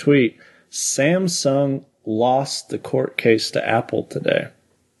was a tweet. Samsung lost the court case to Apple today.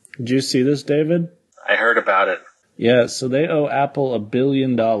 Did you see this, David? I heard about it. Yeah, so they owe Apple $1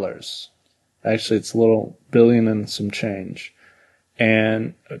 billion. Actually, it's a little billion and some change.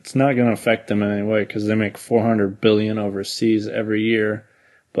 And it's not going to affect them in any way because they make $400 billion overseas every year.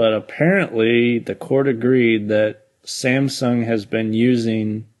 But apparently, the court agreed that Samsung has been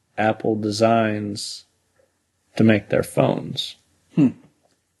using Apple designs to make their phones.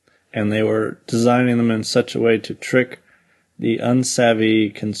 And they were designing them in such a way to trick the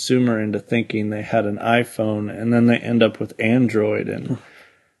unsavvy consumer into thinking they had an iPhone, and then they end up with Android, and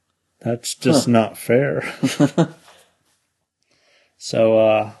that's just not fair.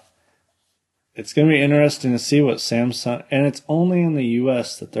 So it's going to be interesting to see what Samsung, and it's only in the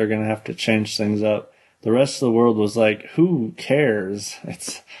US that they're going to have to change things up. The rest of the world was like, who cares?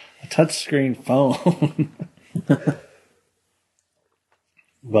 It's a touchscreen phone.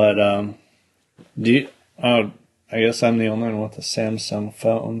 But I guess I'm the only one with a Samsung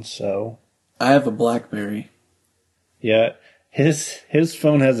phone, so I have a BlackBerry. Yeah, his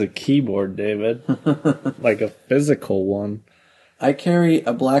phone has a keyboard, David. Like a physical one. I carry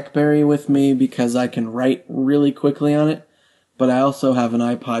a BlackBerry with me because I can write really quickly on it, but I also have an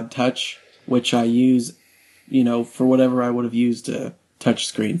iPod Touch, which I use, for whatever I would have used a touch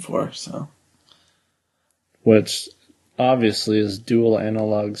screen for, so. Which obviously is dual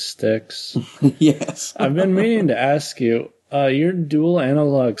analog sticks. Yes. I've been meaning to ask you, your dual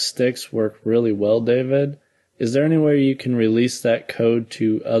analog sticks work really well, David. Is there any way you can release that code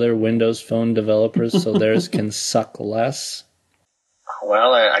to other Windows Phone developers so theirs can suck less?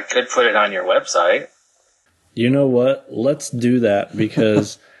 Well, I could put it on your website. You know what? Let's do that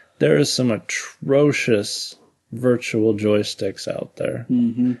because there is some atrocious virtual joysticks out there.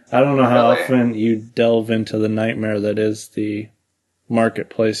 Mm-hmm. I don't know how often you delve into the nightmare that is the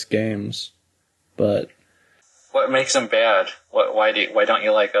marketplace games, but what makes them bad? Why don't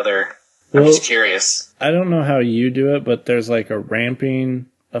you like other? I'm just curious. I don't know how you do it, but there's like a ramping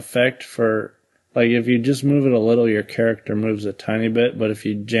effect for, like, if you just move it a little, your character moves a tiny bit, but if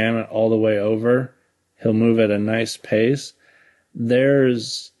you jam it all the way over, he'll move at a nice pace.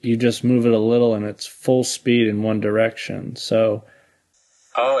 You just move it a little and it's full speed in one direction. So.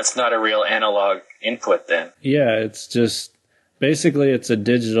 Oh, it's not a real analog input then. Yeah, it's just, basically it's a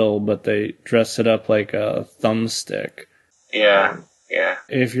digital, but they dress it up like a thumbstick. Yeah.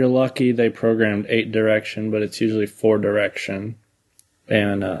 If you're lucky, they programmed 8 direction, but it's usually 4 direction.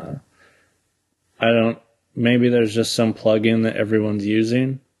 And, maybe there's just some plugin that everyone's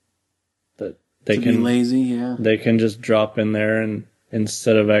using that they can be lazy, yeah. They can just drop in there and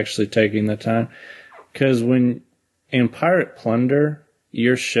instead of actually taking the time. Because in Pirate Plunder,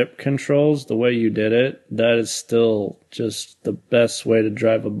 your ship controls, the way you did it, that is still just the best way to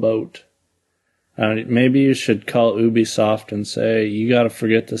drive a boat. Maybe you should call Ubisoft and say, you got to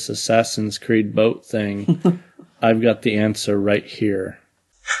forget this Assassin's Creed boat thing. I've got the answer right here.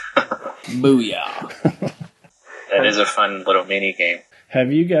 Booyah. That is a fun little mini game.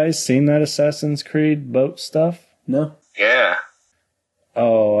 Have you guys seen that Assassin's Creed boat stuff? No. Yeah.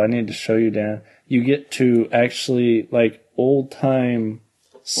 Oh, I need to show you, Dan. You get to actually, like, old-time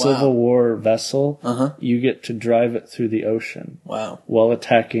Civil War vessel. Uh-huh. You get to drive it through the ocean. Wow. While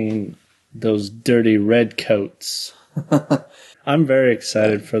attacking those dirty redcoats. I'm very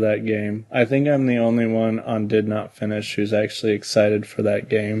excited for that game. I think I'm the only one on Did Not Finish who's actually excited for that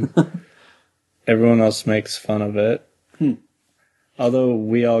game. Everyone else makes fun of it. Although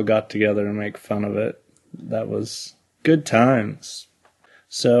we all got together to make fun of it. That was good times.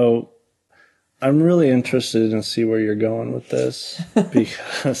 So I'm really interested to see where you're going with this.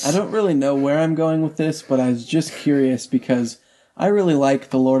 Because I don't really know where I'm going with this, but I was just curious because I really like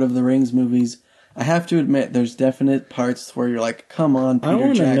the Lord of the Rings movies. I have to admit, there's definite parts where you're like, come on,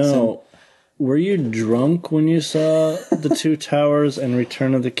 Peter Jackson. I want to know, were you drunk when you saw The Two Towers and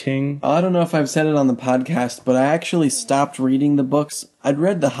Return of the King? I don't know if I've said it on the podcast, but I actually stopped reading the books. I'd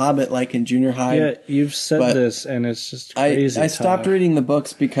read The Hobbit like in junior high. Yeah, you've said this, and it's just crazy. I stopped reading the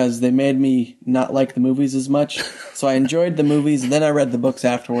books because they made me not like the movies as much. So I enjoyed the movies, and then I read the books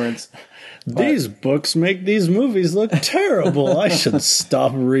afterwards. These books make these movies look terrible. I should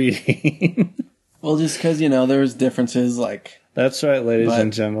stop reading. Well, just because, there's differences, like... That's right, ladies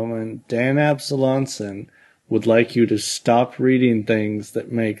and gentlemen. Dan Absalonson would like you to stop reading things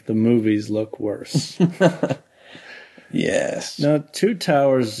that make the movies look worse. Yes. No, Two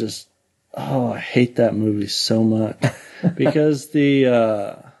Towers just... Oh, I hate that movie so much. Because you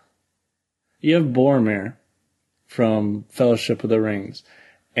have Boromir from Fellowship of the Rings.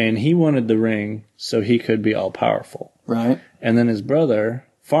 And he wanted the ring so he could be all-powerful. Right. And then his brother,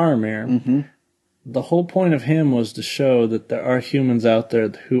 Faramir... the whole point of him was to show that there are humans out there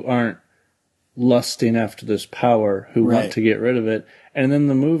who aren't lusting after this power, who want to get rid of it. And in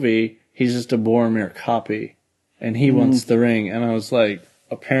the movie, he's just a Boromir copy, and he wants the ring. And I was like,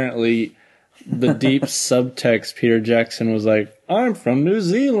 apparently, the deep subtext, Peter Jackson was like, I'm from New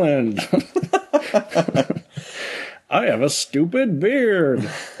Zealand. I have a stupid beard.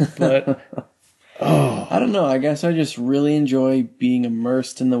 But, I don't know. I guess I just really enjoy being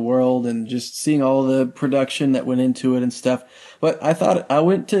immersed in the world and just seeing all the production that went into it and stuff. But I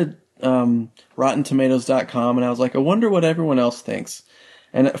went to RottenTomatoes.com and I was like, I wonder what everyone else thinks.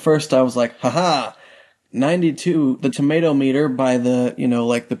 And at first I was like, haha, 92, the tomato meter by the,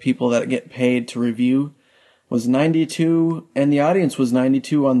 like the people that get paid to review was 92, and the audience was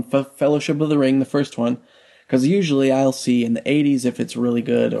 92 on Fellowship of the Ring, the first one. Because usually I'll see in the 80s if it's really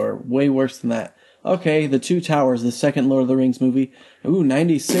good, or way worse than that. Okay, The Two Towers, the second Lord of the Rings movie. Ooh,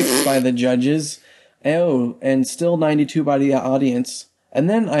 96 by the judges. Oh, and still 92 by the audience. And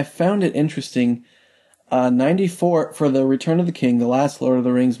then I found it interesting, 94 for the Return of the King, the last Lord of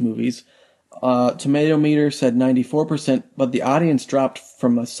the Rings movies. Tomato meter said 94%, but the audience dropped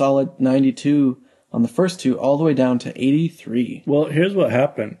from a solid 92 on the first two all the way down to 83. Well, here's what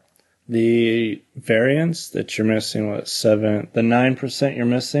happened. The variance that you're missing, the 9% you're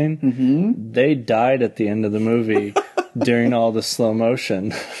missing, they died at the end of the movie during all the slow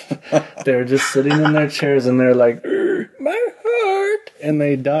motion. They were just sitting in their chairs and they're like, my heart! And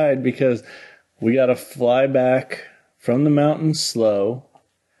they died because we got to fly back from the mountain slow.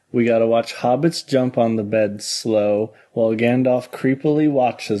 We got to watch hobbits jump on the bed slow while Gandalf creepily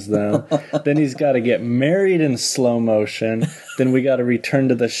watches them. Then he's got to get married in slow motion. Then we got to return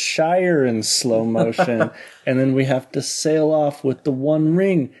to the Shire in slow motion. And then we have to sail off with the One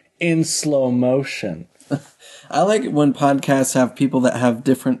Ring in slow motion. I like it when podcasts have people that have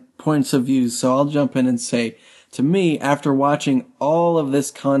different points of view. So I'll jump in and say, to me, after watching all of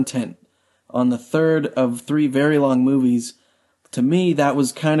this content on the third of 3 very long movies, to me, that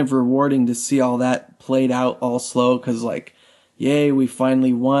was kind of rewarding to see all that played out all slow, because, like, yay, we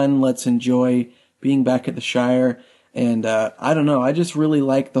finally won, let's enjoy being back at the Shire, and, I don't know, I just really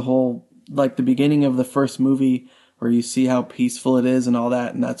like the beginning of the first movie, where you see how peaceful it is and all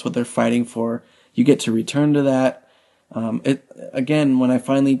that, and that's what they're fighting for. You get to return to that. Again, when I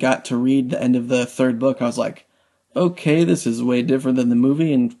finally got to read the end of the third book, I was like, okay, this is way different than the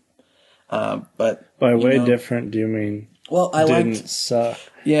movie, and, but... By way different, do you mean... Well, I didn't suck.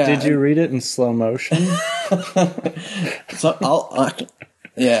 Yeah. Did you read it in slow motion? So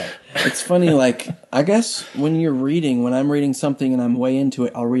yeah. It's funny, like, I guess when I'm reading something and I'm way into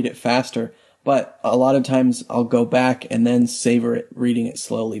it, I'll read it faster. But a lot of times I'll go back and then savor it, reading it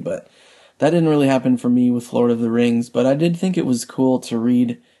slowly. But that didn't really happen for me with Lord of the Rings. But I did think it was cool to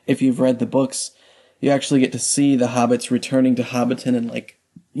read. If you've read the books, you actually get to see the hobbits returning to Hobbiton and,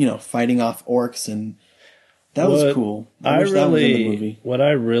 fighting off orcs, and that was cool. I wish that was in the movie. What I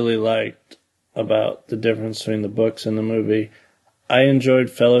really liked about the difference between the books and the movie, I enjoyed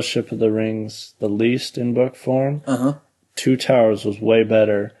Fellowship of the Rings the least in book form. Two Towers was way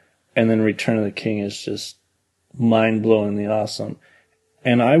better, and then Return of the King is just mind-blowingly awesome.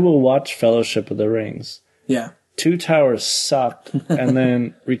 And I will watch Fellowship of the Rings. Yeah. Two Towers sucked, and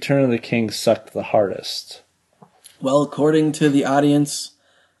then Return of the King sucked the hardest. Well, according to the audience,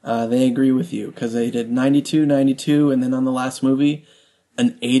 they agree with you, because they did 92, 92, and then on the last movie,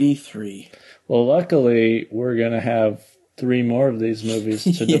 an 83. Well, luckily, we're going to have 3 more of these movies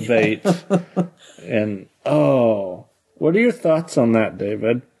to debate. And, what are your thoughts on that,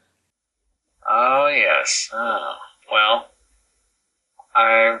 David? Oh, yes. Well,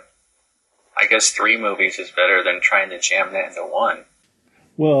 I guess 3 movies is better than trying to jam that into 1.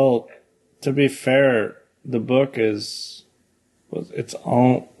 Well, to be fair, the book it's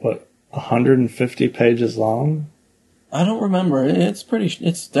all, 150 pages long? I don't remember.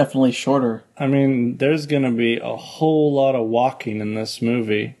 It's definitely shorter. I mean, there's going to be a whole lot of walking in this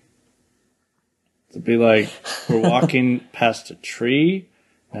movie. To be like, we're walking past a tree,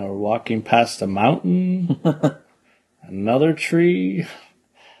 now we're walking past a mountain, another tree.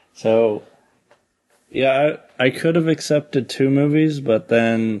 So, yeah, I could have accepted 2 movies, but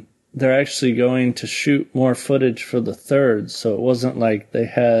then they're actually going to shoot more footage for the third, so it wasn't like they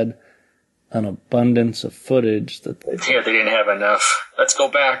had an abundance of footage that they... Yeah, they didn't have enough. Let's go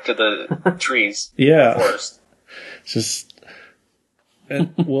back to the trees. Yeah. The forest.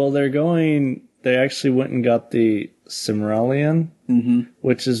 They actually went and got the Silmarillion,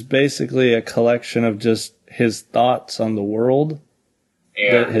 which is basically a collection of just his thoughts on the world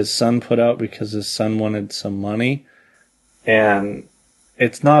that his son put out because his son wanted some money. And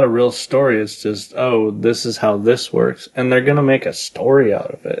it's not a real story. It's just, oh, this is how this works. And they're going to make a story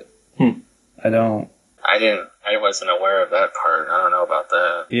out of it. I wasn't aware of that part. I don't know about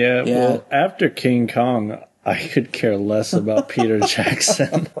that. Yeah, well, after King Kong, I could care less about Peter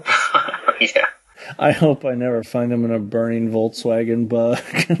Jackson. Yeah. I hope I never find him in a burning Volkswagen Bug.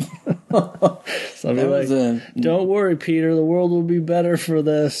 So I'll be like, don't worry, Peter, the world will be better for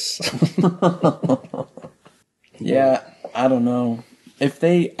this. Yeah, I don't know. If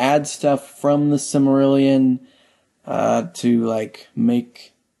they add stuff from the Silmarillion to, like,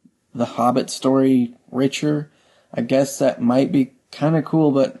 make the Hobbit story richer, I guess that might be kind of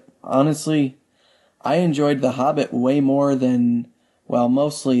cool, but honestly, I enjoyed The Hobbit way more than, well,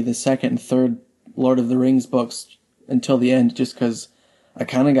 mostly the second and third Lord of the Rings books until the end, just because I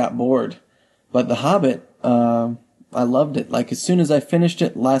kind of got bored. But The Hobbit, I loved it. Like, as soon as I finished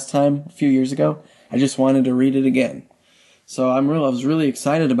it last time, a few years ago, I just wanted to read it again. So I was really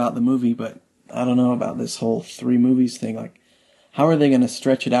excited about the movie, but I don't know about this whole 3 movies thing. Like, how are they going to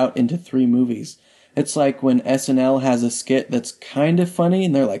stretch it out into 3 movies? It's like when SNL has a skit that's kind of funny,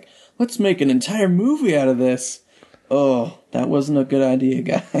 and they're like, let's make an entire movie out of this. Oh, that wasn't a good idea,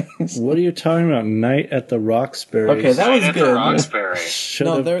 guys. What are you talking about? Night at the Roxbury. Okay, that was good. Roxbury.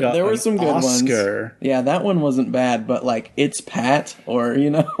 No, there were some good Oscar. ones. Yeah, that one wasn't bad, but like It's Pat or,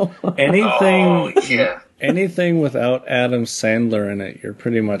 Anything, Oh, yeah. anything without Adam Sandler in it, you're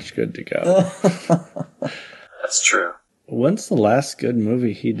pretty much good to go. That's true. When's the last good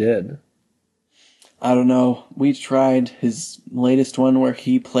movie he did? I don't know. We tried his latest one where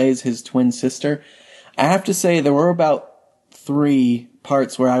he plays his twin sister. I have to say there were about 3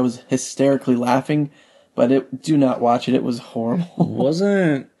 parts where I was hysterically laughing, but do not watch it. It was horrible.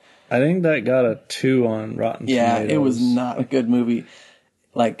 I think that got a 2 on Rotten Tomatoes. Yeah, it was not a good movie.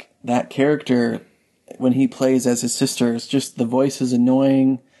 Like, that character, when he plays as his sister, it's just the voice is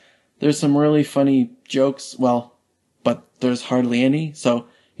annoying. There's some really funny jokes, but there's hardly any. So,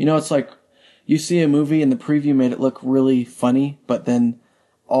 it's like you see a movie and the preview made it look really funny, but then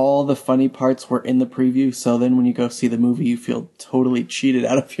all the funny parts were in the preview, so then when you go see the movie, you feel totally cheated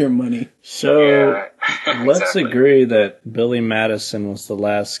out of your money. So, let's agree that Billy Madison was the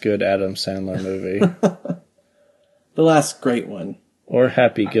last good Adam Sandler movie. The last great one. Or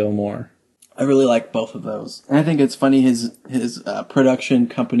Happy Gilmore. I really like both of those. And I think it's funny his production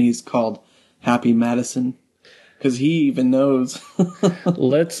company's called Happy Madison, because he even knows.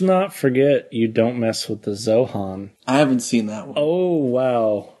 Let's not forget You Don't Mess with the Zohan. I haven't seen that one. Oh,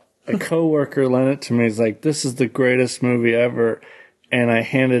 wow. A coworker lent it to me. He's like, this is the greatest movie ever. And I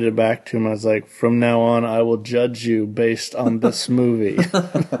handed it back to him. I was like, from now on, I will judge you based on this movie.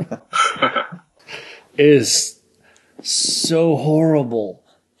 It is so horrible.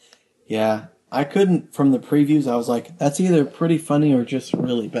 Yeah. I couldn't, from the previews, I was like, that's either pretty funny or just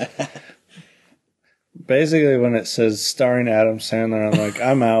really bad. Basically, when it says starring Adam Sandler, I'm like,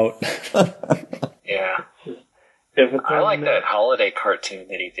 I'm out. Yeah. I like that holiday cartoon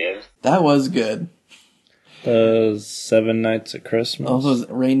that he did. That was good. The 7 Nights at Christmas. All those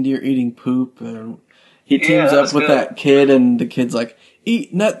reindeer eating poop. He teams up with that kid, and the kid's like,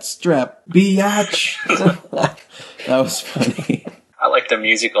 eat nut strap, biatch. That was funny. I like the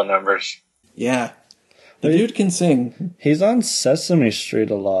musical numbers. Yeah. The dude can sing. He's on Sesame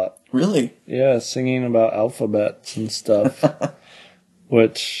Street a lot. Really? Yeah, singing about alphabets and stuff.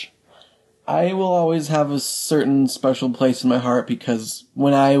 Which... I will always have a certain special place in my heart because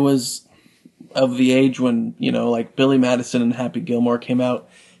when I was of the age when, like Billy Madison and Happy Gilmore came out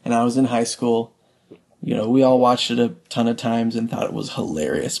and I was in high school, we all watched it a ton of times and thought it was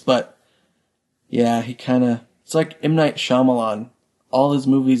hilarious. But, yeah, it's like M. Night Shyamalan. All his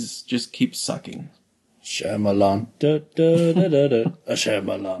movies just keep sucking. Shyamalan. Da, da, da, da, da. A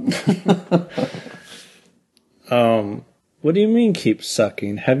Shyamalan. What do you mean keep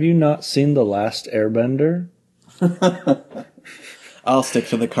sucking? Have you not seen The Last Airbender? I'll stick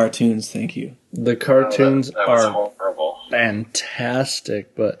to the cartoons, thank you. The cartoons that was are horrible.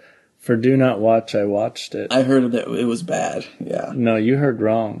 Fantastic, but for Do Not Watch, I watched it. I heard that it was bad, yeah. No, you heard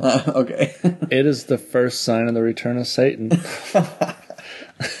wrong. Okay. It is the first sign of the return of Satan.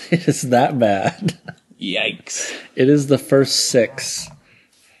 It is that bad. Yikes. It is the first 6.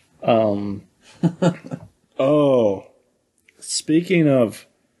 Speaking of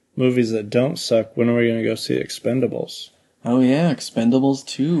movies that don't suck, when are we going to go see Expendables? Oh yeah, Expendables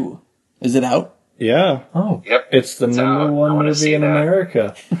 2. Is it out? Yeah. Oh. Yep. It's the number 1 movie in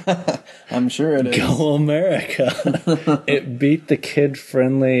America. I'm sure it is. Go America. It beat the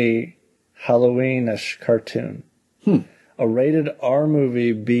kid-friendly Halloween-ish cartoon. A rated R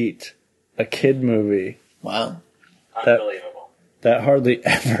movie beat a kid movie. Wow. Unbelievable. that hardly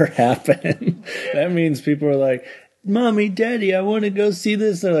ever happen. That means people are like, Mommy, Daddy, I want to go see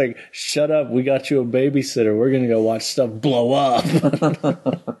this. They're like, shut up. We got you a babysitter. We're going to go watch stuff blow up.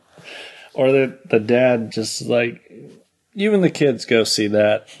 Or the dad just like, you and the kids go see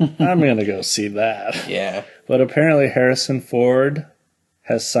that. I'm going to go see that. Yeah. But apparently Harrison Ford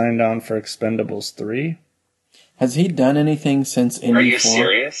has signed on for Expendables 3. Has he done anything since Indy 4? Are you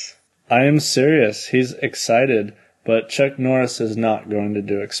serious? I am serious. He's excited, but Chuck Norris is not going to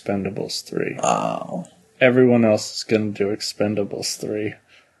do Expendables 3. Oh. Everyone else is going to do Expendables 3.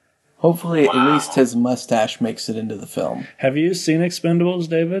 Hopefully at least his mustache makes it into the film. Have you seen Expendables,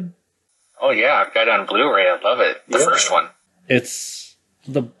 David? Oh, yeah. I've got it on Blu-ray. I love it. The first one. It's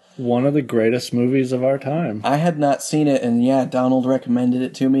one of the greatest movies of our time. I had not seen it, and yeah, Donald recommended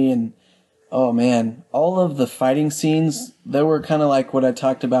it to me, and oh man, all of the fighting scenes, they were kind of like what I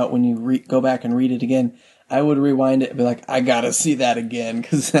talked about when you go back and read it again. I would rewind it and be like, I gotta see that again,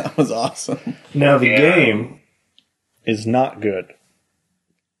 because that was awesome. Now, the game is not good.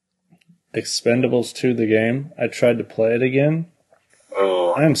 Expendables 2, the game, I tried to play it again.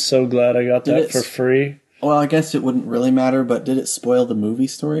 Oh. I'm so glad I got that for free. Well, I guess it wouldn't really matter, but did it spoil the movie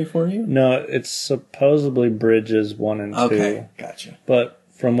story for you? No, it's supposedly Bridges 1 and 2. Okay, gotcha. But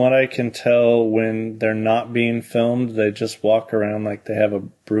from what I can tell, when they're not being filmed, they just walk around like they have a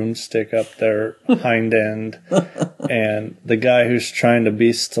broomstick up their hind end. And the guy who's trying to be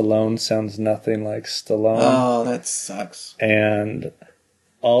Stallone sounds nothing like Stallone. Oh, that sucks. And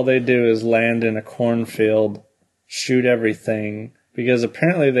all they do is land in a cornfield, shoot everything, because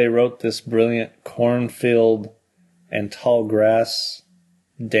apparently they wrote this brilliant cornfield and tall grass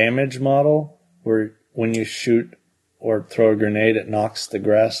damage model where when you shoot or throw a grenade, it knocks the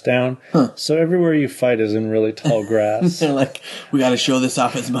grass down. Huh. So everywhere you fight is in really tall grass. They're like, we got to show this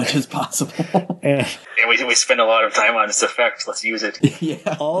off as much as possible. And we spend a lot of time on this effect. Let's use it.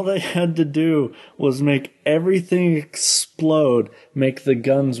 Yeah. All they had to do was make everything explode, make the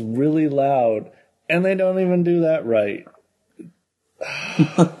guns really loud, and they don't even do that right.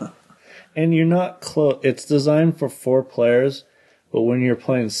 And you're not close. It's designed for 4 players, but when you're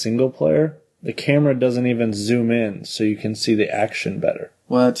playing single player, the camera doesn't even zoom in so you can see the action better.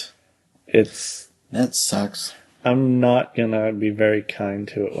 What? That sucks. I'm not going to be very kind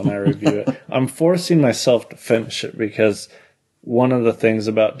to it when I review it. I'm forcing myself to finish it because one of the things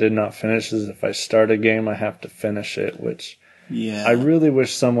about Did Not Finish is if I start a game, I have to finish it, which I really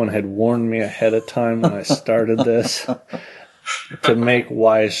wish someone had warned me ahead of time when I started this to make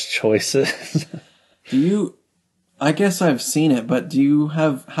wise choices. I guess I've seen it, but do you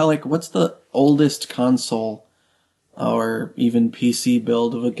have, what's the oldest console or even PC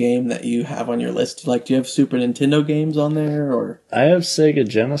build of a game that you have on your list? Like, do you have Super Nintendo games on there, or? I have Sega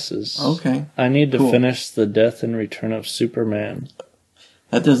Genesis. Okay. I need to finish the Death and Return of Superman.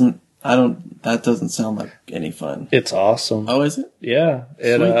 That doesn't sound like any fun. It's awesome. Oh, is it? Yeah.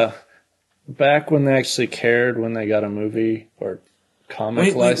 Back when they actually cared when they got a movie or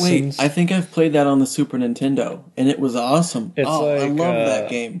comic license. Wait. I think I've played that on the Super Nintendo, and it was awesome. I love that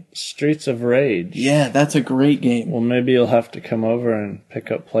game. Streets of Rage. Yeah, that's a great game. Well, maybe you'll have to come over and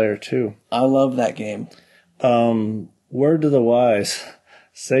pick up Player 2. I love that game. Word to the wise.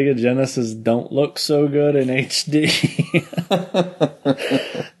 Sega Genesis don't look so good in HD.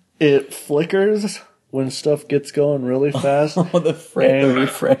 It flickers when stuff gets going really fast. The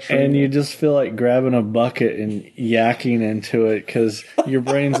refresher. And you just feel like grabbing a bucket and yakking into it because your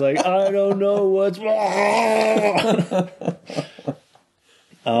brain's like, I don't know what's wrong.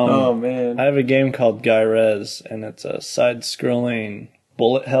 Oh, man. I have a game called Guy Rez, and it's a side-scrolling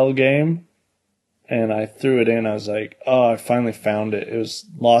bullet hell game. And I threw it in. I was like, I finally found it. It was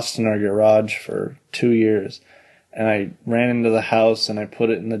lost in our garage for 2 years. And I ran into the house and I put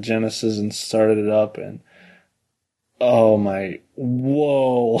it in the Genesis and started it up and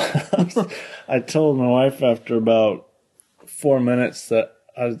whoa. I told my wife after about 4 minutes that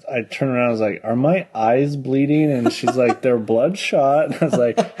I turned around, I was like, are my eyes bleeding? And she's like, they're bloodshot. And I was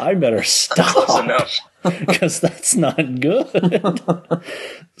like, I better stop because that's not good.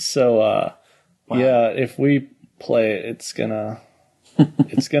 So, yeah, if we play it, it's gonna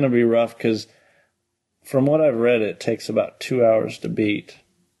be rough because from what I've read, it takes about 2 hours to beat,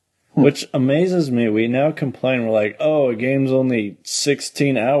 which amazes me. We now complain. We're like, a game's only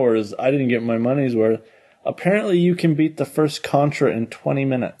 16 hours. I didn't get my money's worth. Apparently, you can beat the first Contra in 20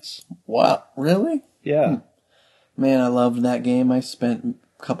 minutes. Wow. Really? Yeah. Man, I loved that game. I spent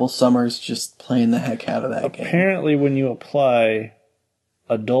a couple summers just playing the heck out of that game. Apparently, when you apply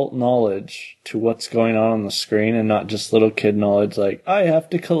adult knowledge to what's going on the screen and not just little kid knowledge like, I have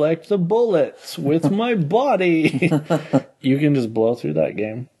to collect the bullets with my body. You can just blow through that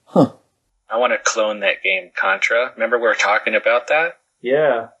game. Huh. I want to clone that game, Contra. Remember we were talking about that?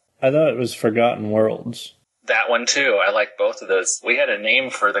 Yeah. I thought it was Forgotten Worlds. That one too. I like both of those. We had a name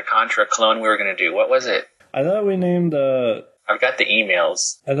for the Contra clone we were going to do. What was it? I thought we named the... I've got the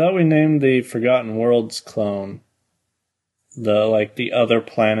emails. I thought we named the Forgotten Worlds clone the other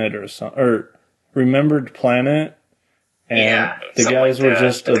planet or something, or Remembered Planet. And the guys were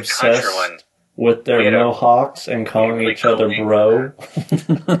just obsessed with their mohawks and calling each other bro.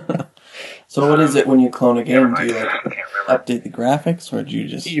 So what is it when you clone a game? Do you update the graphics, or do you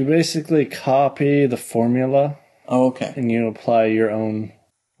just... You basically copy the formula. Oh, okay. And you apply your own...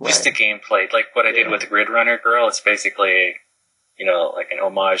 Just the gameplay. Like what I did with Grid Runner Girl, it's basically, like an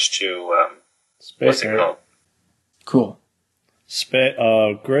homage to, what's it called? Cool.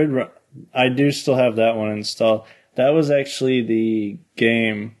 I do still have that one installed. That was actually the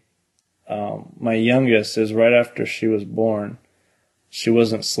game. My youngest is right after she was born. She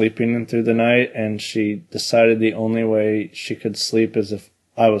wasn't sleeping through the night, and she decided the only way she could sleep is if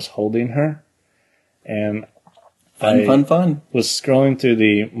I was holding her. And Fun. Was scrolling through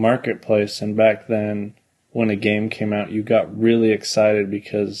the marketplace, and back then, when a game came out, you got really excited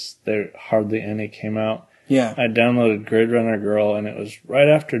because there hardly any came out. Yeah. I downloaded Grid Runner Girl, and it was right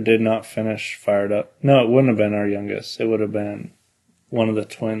after Did Not Finish fired up. No, it wouldn't have been our youngest. It would have been one of the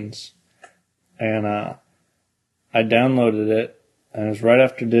twins. And I downloaded it, and it was right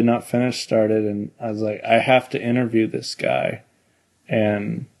after Did Not Finish started, and I was like, I have to interview this guy.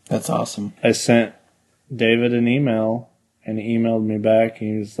 And that's awesome. I sent David an email, and he emailed me back,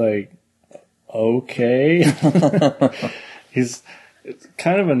 and he was like, okay. It's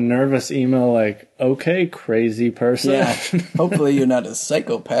kind of a nervous email, like, okay, crazy person. Yeah, hopefully you're not a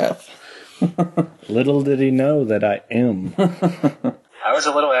psychopath. Little did he know that I am. I was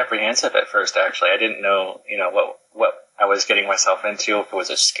a little apprehensive at first, actually. I didn't know, what I was getting myself into, if it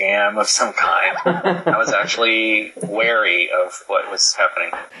was a scam of some kind. I was actually wary of what was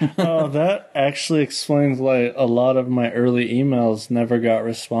happening. Oh, that actually explains why a lot of my early emails never got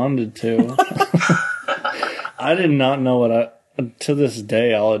responded to. I did not know to this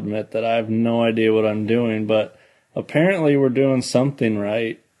day, I'll admit that I have no idea what I'm doing, but apparently we're doing something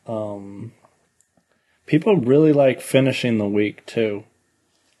right. People really like finishing the week, too.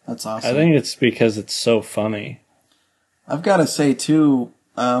 That's awesome. I think it's because it's so funny. I've got to say, too,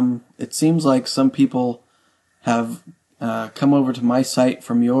 it seems like some people have come over to my site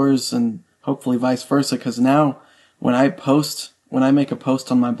from yours, and hopefully vice versa, because now when I make a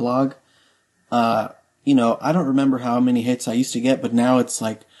post on my blog, I don't remember how many hits I used to get, but now it's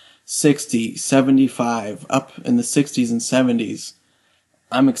like 60, 75, up in the 60s and 70s.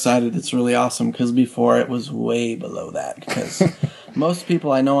 I'm excited. It's really awesome, because before it was way below that, because most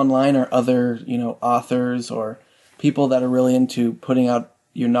people I know online are other, authors or people that are really into putting out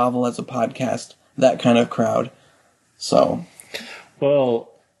your novel as a podcast, that kind of crowd. So. Well,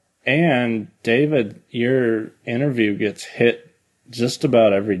 and David, your interview gets hit just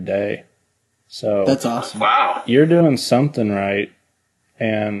about every day. So that's awesome. Wow. You're doing something right.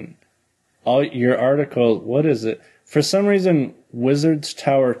 And all your article, what is it? For some reason, Wizard's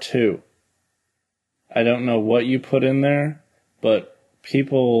Tower 2. I don't know what you put in there, but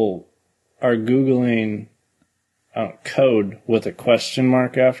people are Googling code with a question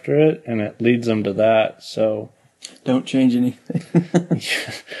mark after it, and it leads them to that. So don't change anything.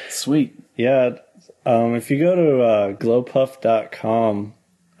 Sweet. Yeah. If you go to glowpuff.com,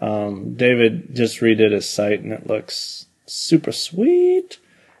 David just redid his site, and it looks super sweet.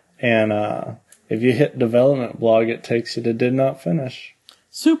 And if you hit development blog, it takes you to Did Not Finish.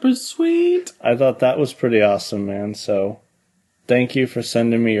 Super sweet. I thought that was pretty awesome, man. So thank you for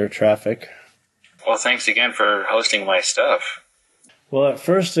sending me your traffic. Well, thanks again for hosting my stuff. Well, at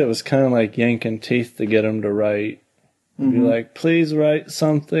first it was kind of like yanking teeth to get him to write. Mm-hmm. Be like, please write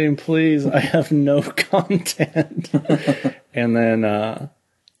something, please. I have no content. And then,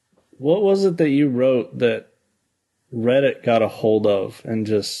 what was it that you wrote that Reddit got a hold of and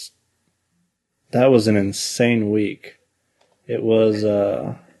just... That was an insane week. It was...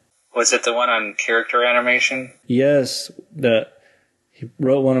 Was it the one on character animation? Yes, he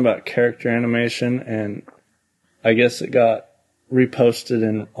wrote one about character animation, and I guess it got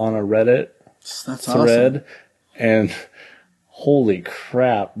reposted on a Reddit thread. Awesome. And holy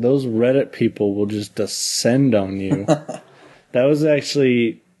crap, those Reddit people will just descend on you. That was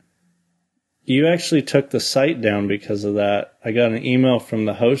actually... You actually took the site down because of that. I got an email from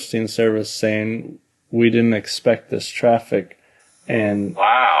the hosting service saying we didn't expect this traffic. And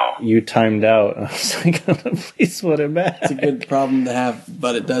wow, you timed out. And I was like, please put it back. It's a good problem to have,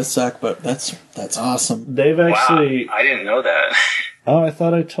 but it does suck. But that's awesome. They've actually. Wow, I didn't know that. Oh, I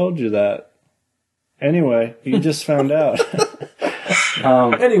thought I told you that. Anyway, you just found out.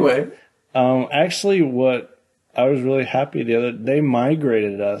 Anyway, actually, what I was really happy they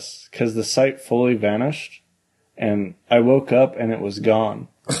migrated us because the site fully vanished, and I woke up and it was gone.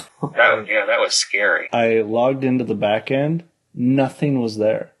 That was scary. I logged into the back end. Nothing was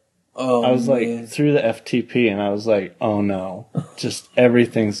there. oh, I was man. like through the FTP, and I was like, oh no, just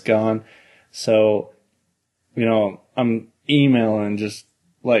everything's gone. So, I'm emailing just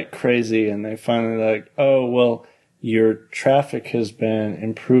like crazy, and they finally like, oh, well, your traffic has been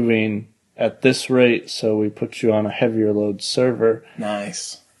improving at this rate, so we put you on a heavier load server.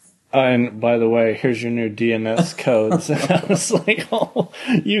 Nice. And by the way, here's your new DNS codes. And I was like, oh,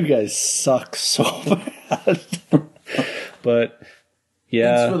 you guys suck so bad. But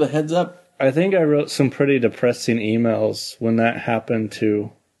yeah, Thanks for the heads up. I think I wrote some pretty depressing emails when that happened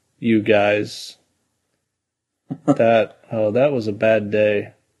to you guys. That was a bad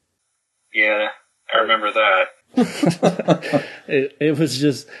day. Yeah, I remember that.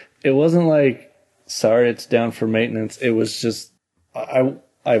 It wasn't like, sorry, it's down for maintenance. It was just,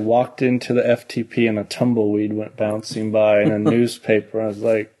 I walked into the FTP and a tumbleweed went bouncing by and a newspaper. I was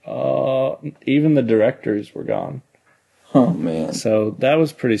like, even the directories were gone. Oh, man. So that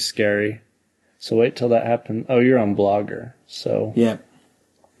was pretty scary. So wait till that happens. Oh, you're on Blogger. So Yeah.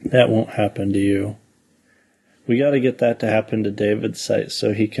 that won't happen to you. We got to get that to happen to David's site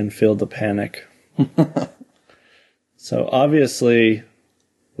so he can feel the panic. So obviously,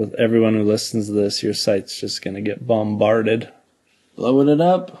 with everyone who listens to this, your site's just going to get bombarded. Blowing it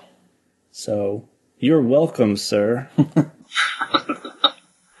up. So you're welcome, sir.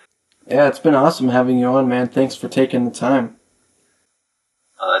 Yeah, it's been awesome having you on, man. Thanks for taking the time.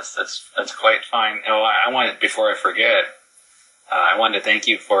 Oh, that's quite fine. Oh, I wanted, before I forget, I wanted to thank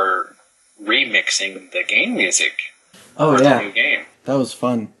you for remixing the game music. Oh, for yeah. the new game. That was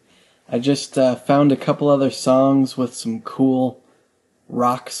fun. I just found a couple other songs with some cool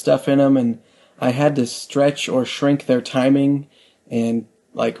rock stuff in them, and I had to stretch or shrink their timing and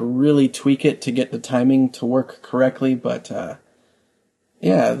like really tweak it to get the timing to work correctly. But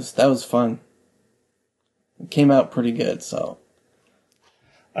yeah, that was fun. It came out pretty good, so.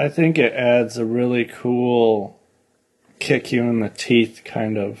 I think it adds a really cool kick you in the teeth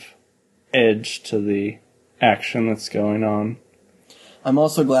kind of edge to the action that's going on. I'm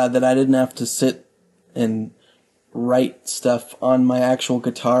also glad that I didn't have to sit and write stuff on my actual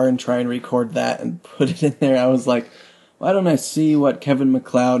guitar and try and record that and put it in there. I was like, why don't I see what Kevin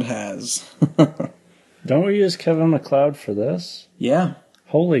MacLeod has? Don't we use Kevin MacLeod for this? Yeah.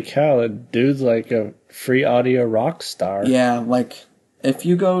 Holy cow, that dude's like a free audio rock star. Yeah, like, if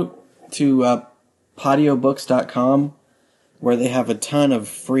you go to podiobooks.com, where they have a ton of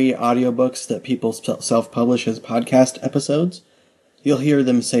free audiobooks that people self-publish as podcast episodes, you'll hear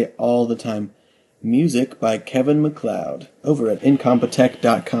them say all the time, music by Kevin MacLeod, over at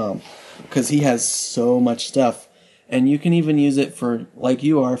incompetech.com, because he has so much stuff. And you can even use it for, like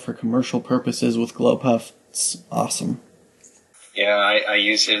you are, for commercial purposes with GlowPuff. It's awesome. Yeah, I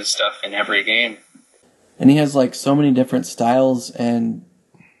use his stuff in every game. And he has like so many different styles and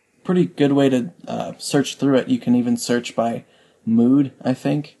pretty good way to search through it. You can even search by mood, I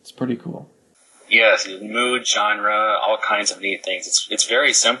think. It's pretty cool. Yes, mood, genre, all kinds of neat things. It's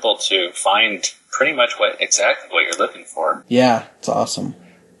very simple to find pretty much exactly what you're looking for. Yeah, it's awesome.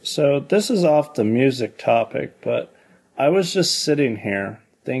 So this is off the music topic, but I was just sitting here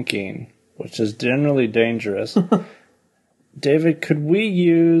thinking, which is generally dangerous. David, could we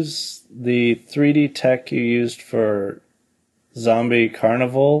use the 3D tech you used for Zombie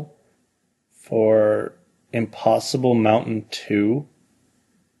Carnival for Impossible Mountain 2?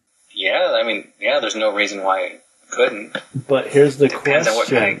 Yeah, I mean, there's no reason why it couldn't. But here's the question. Depends on what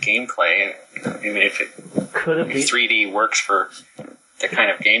kind of gameplay. I mean, if 3D works for the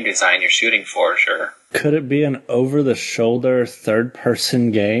kind of game design you're shooting for, sure. Could it be an over-the-shoulder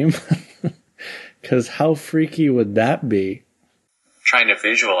third-person game? Because how freaky would that be? Trying to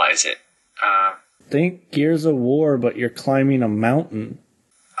visualize it. Think Gears of War, but you're climbing a mountain.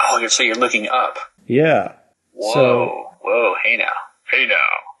 Oh, so you're looking up. Yeah. Whoa, hey now.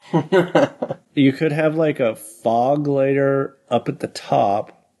 You could have like a fog layer up at the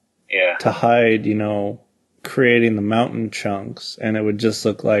top. Yeah. To hide, creating the mountain chunks. And it would just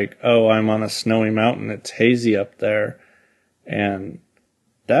look like, oh, I'm on a snowy mountain. It's hazy up there. And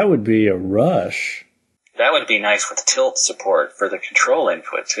that would be a rush. That would be nice with tilt support for the control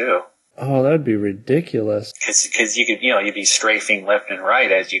input, too. Oh, that'd be ridiculous. Because you could, you'd be strafing left and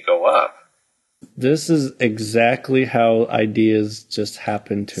right as you go up. This is exactly how ideas just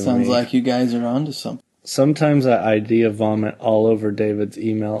happen to me. Sounds like you guys are onto something. Sometimes I idea vomit all over David's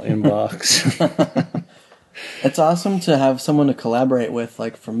email inbox. It's awesome to have someone to collaborate with.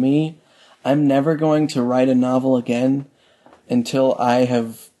 Like for me, I'm never going to write a novel again until I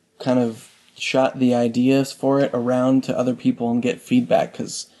have kind of shot the ideas for it around to other people and get feedback,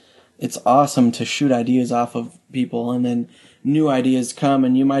 because it's awesome to shoot ideas off of people and then new ideas come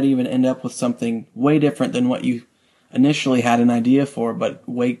and you might even end up with something way different than what you initially had an idea for, but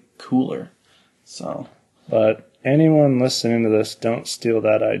way cooler. So, but anyone listening to this, don't steal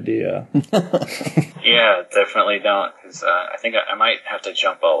that idea. Yeah, definitely don't, because I think I might have to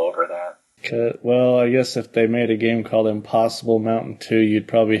jump all over that. Well, I guess if they made a game called Impossible Mountain 2, you'd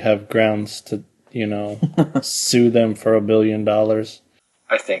probably have grounds to, sue them for $1 billion.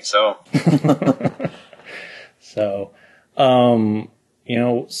 I think so. So,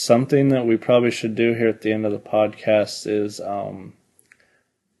 something that we probably should do here at the end of the podcast is,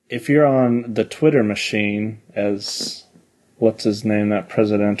 if you're on the Twitter machine, as what's his name, that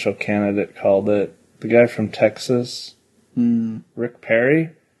presidential candidate called it, the guy from Texas, Rick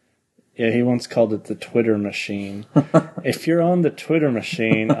Perry. Yeah, he once called it the Twitter machine. If you're on the Twitter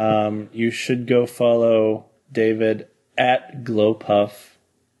machine, you should go follow David at Glowpuff,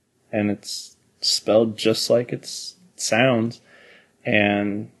 and it's spelled just like it sounds.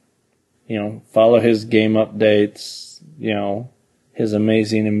 And, follow his game updates, his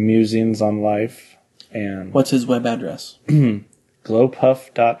amazing musings on life. And what's his web address?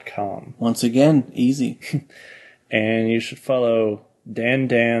 Glowpuff.com. Once again, easy. And you should follow at Dan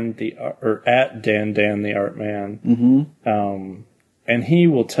Dan the Art Man. Mm-hmm. And he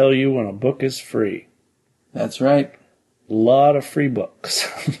will tell you when a book is free. That's right. A lot of free books.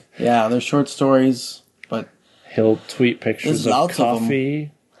 Yeah, they're short stories, but he'll tweet pictures of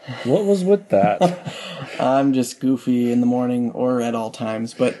coffee. What was with that? I'm just goofy in the morning or at all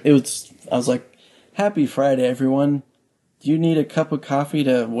times, but I was like, happy Friday, everyone. Do you need a cup of coffee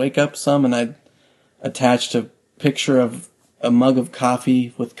to wake up some? And I attached a picture of a mug of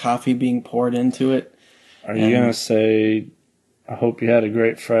coffee with coffee being poured into it. Are you going to say, I hope you had a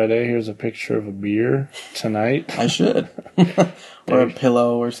great Friday, here's a picture of a beer tonight? I should. Or a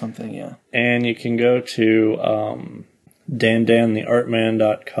pillow or something, yeah. And you can go to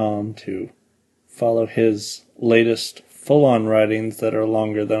dandantheartman.com to follow his latest full-on writings that are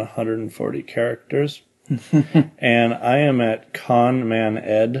longer than 140 characters. And I am at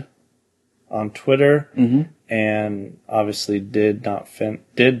ConmanEd on Twitter, and obviously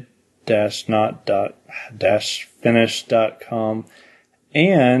did-not-finish.com.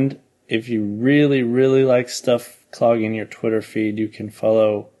 And if you really, really like stuff clogging your Twitter feed, you can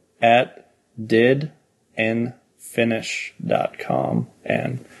follow at didnfinish.com,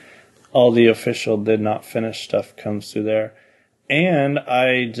 and all the official Did Not Finish stuff comes through there. And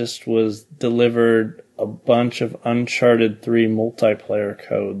I just was delivered a bunch of Uncharted 3 multiplayer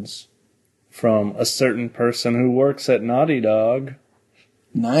codes from a certain person who works at Naughty Dog.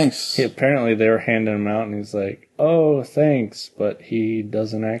 Nice. Apparently they were handing him out, and he's like, oh, thanks, but he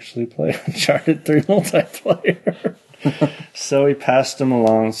doesn't actually play Uncharted 3 multiplayer. So he passed them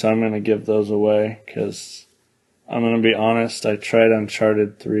along, so I'm going to give those away, because I'm going to be honest, I tried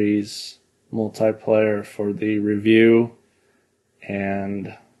Uncharted 3's multiplayer for the review,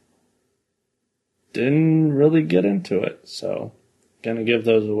 and didn't really get into it, so going to give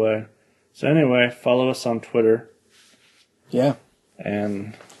those away. So anyway, follow us on Twitter. Yeah.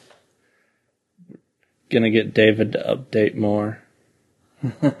 And going to get David to update more.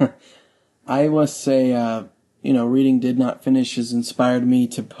 I must say, reading Did Not Finish has inspired me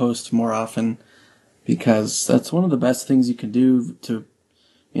to post more often, because that's one of the best things you can do to,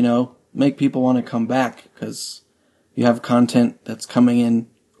 make people want to come back, because you have content that's coming in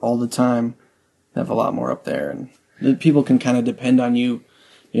all the time. You have a lot more up there, and people can kind of depend on you.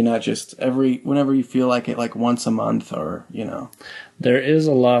 You're not just whenever you feel like it, like once a month or, There is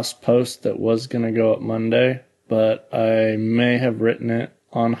a lost post that was going to go up Monday, but I may have written it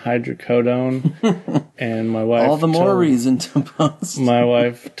on hydrocodone, and my wife... All the more reason to post. My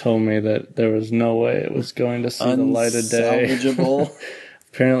wife told me that there was no way it was going to see the light of day. Unsalvageable.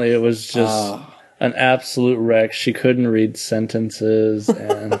 Apparently it was just an absolute wreck. She couldn't read sentences,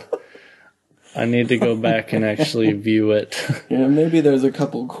 and... I need to go back and actually view it. Maybe there's a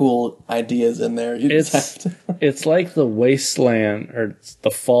couple cool ideas in there. It's like the wasteland, or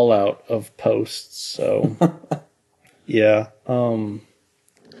the fallout of posts. So, yeah.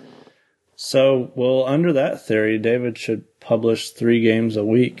 So, well, under that theory, David should publish 3 games a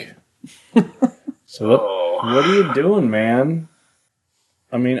week. So what are you doing, man?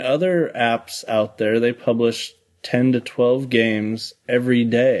 I mean, other apps out there, they publish 10 to 12 games every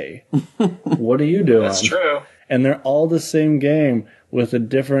day. What are you doing? That's true. And they're all the same game with a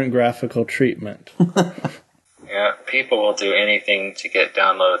different graphical treatment. Yeah, people will do anything to get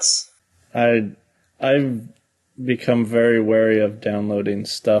downloads. I've become very wary of downloading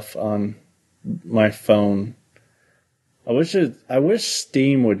stuff on my phone. I wish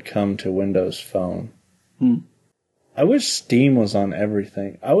Steam would come to Windows Phone. I wish Steam was on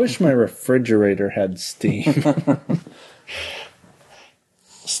everything. I wish my refrigerator had Steam.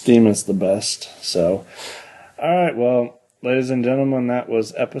 Steam is the best. So, all right, well, ladies and gentlemen, that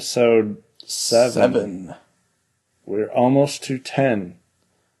was episode 7. We're almost to 10.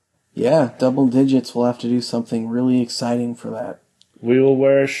 Yeah, double digits. We'll have to do something really exciting for that. We will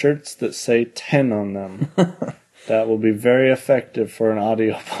wear shirts that say 10 on them. That will be very effective for an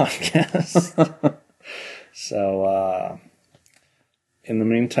audio podcast. So, in the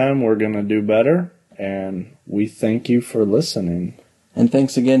meantime, we're going to do better, and we thank you for listening. And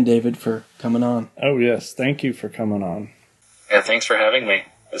thanks again, David, for coming on. Oh, yes. Thank you for coming on. Yeah, thanks for having me.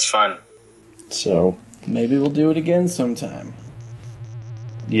 It was fun. So, maybe we'll do it again sometime.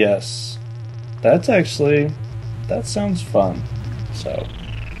 Yes. That sounds fun. So,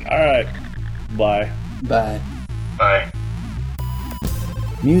 all right. Bye. Bye. Bye.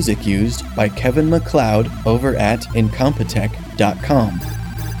 Music used by Kevin MacLeod over at Incompetech.com.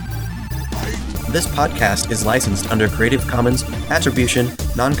 This podcast is licensed under Creative Commons Attribution,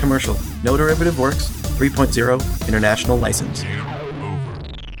 Non-Commercial, No Derivative Works, 3.0 International License.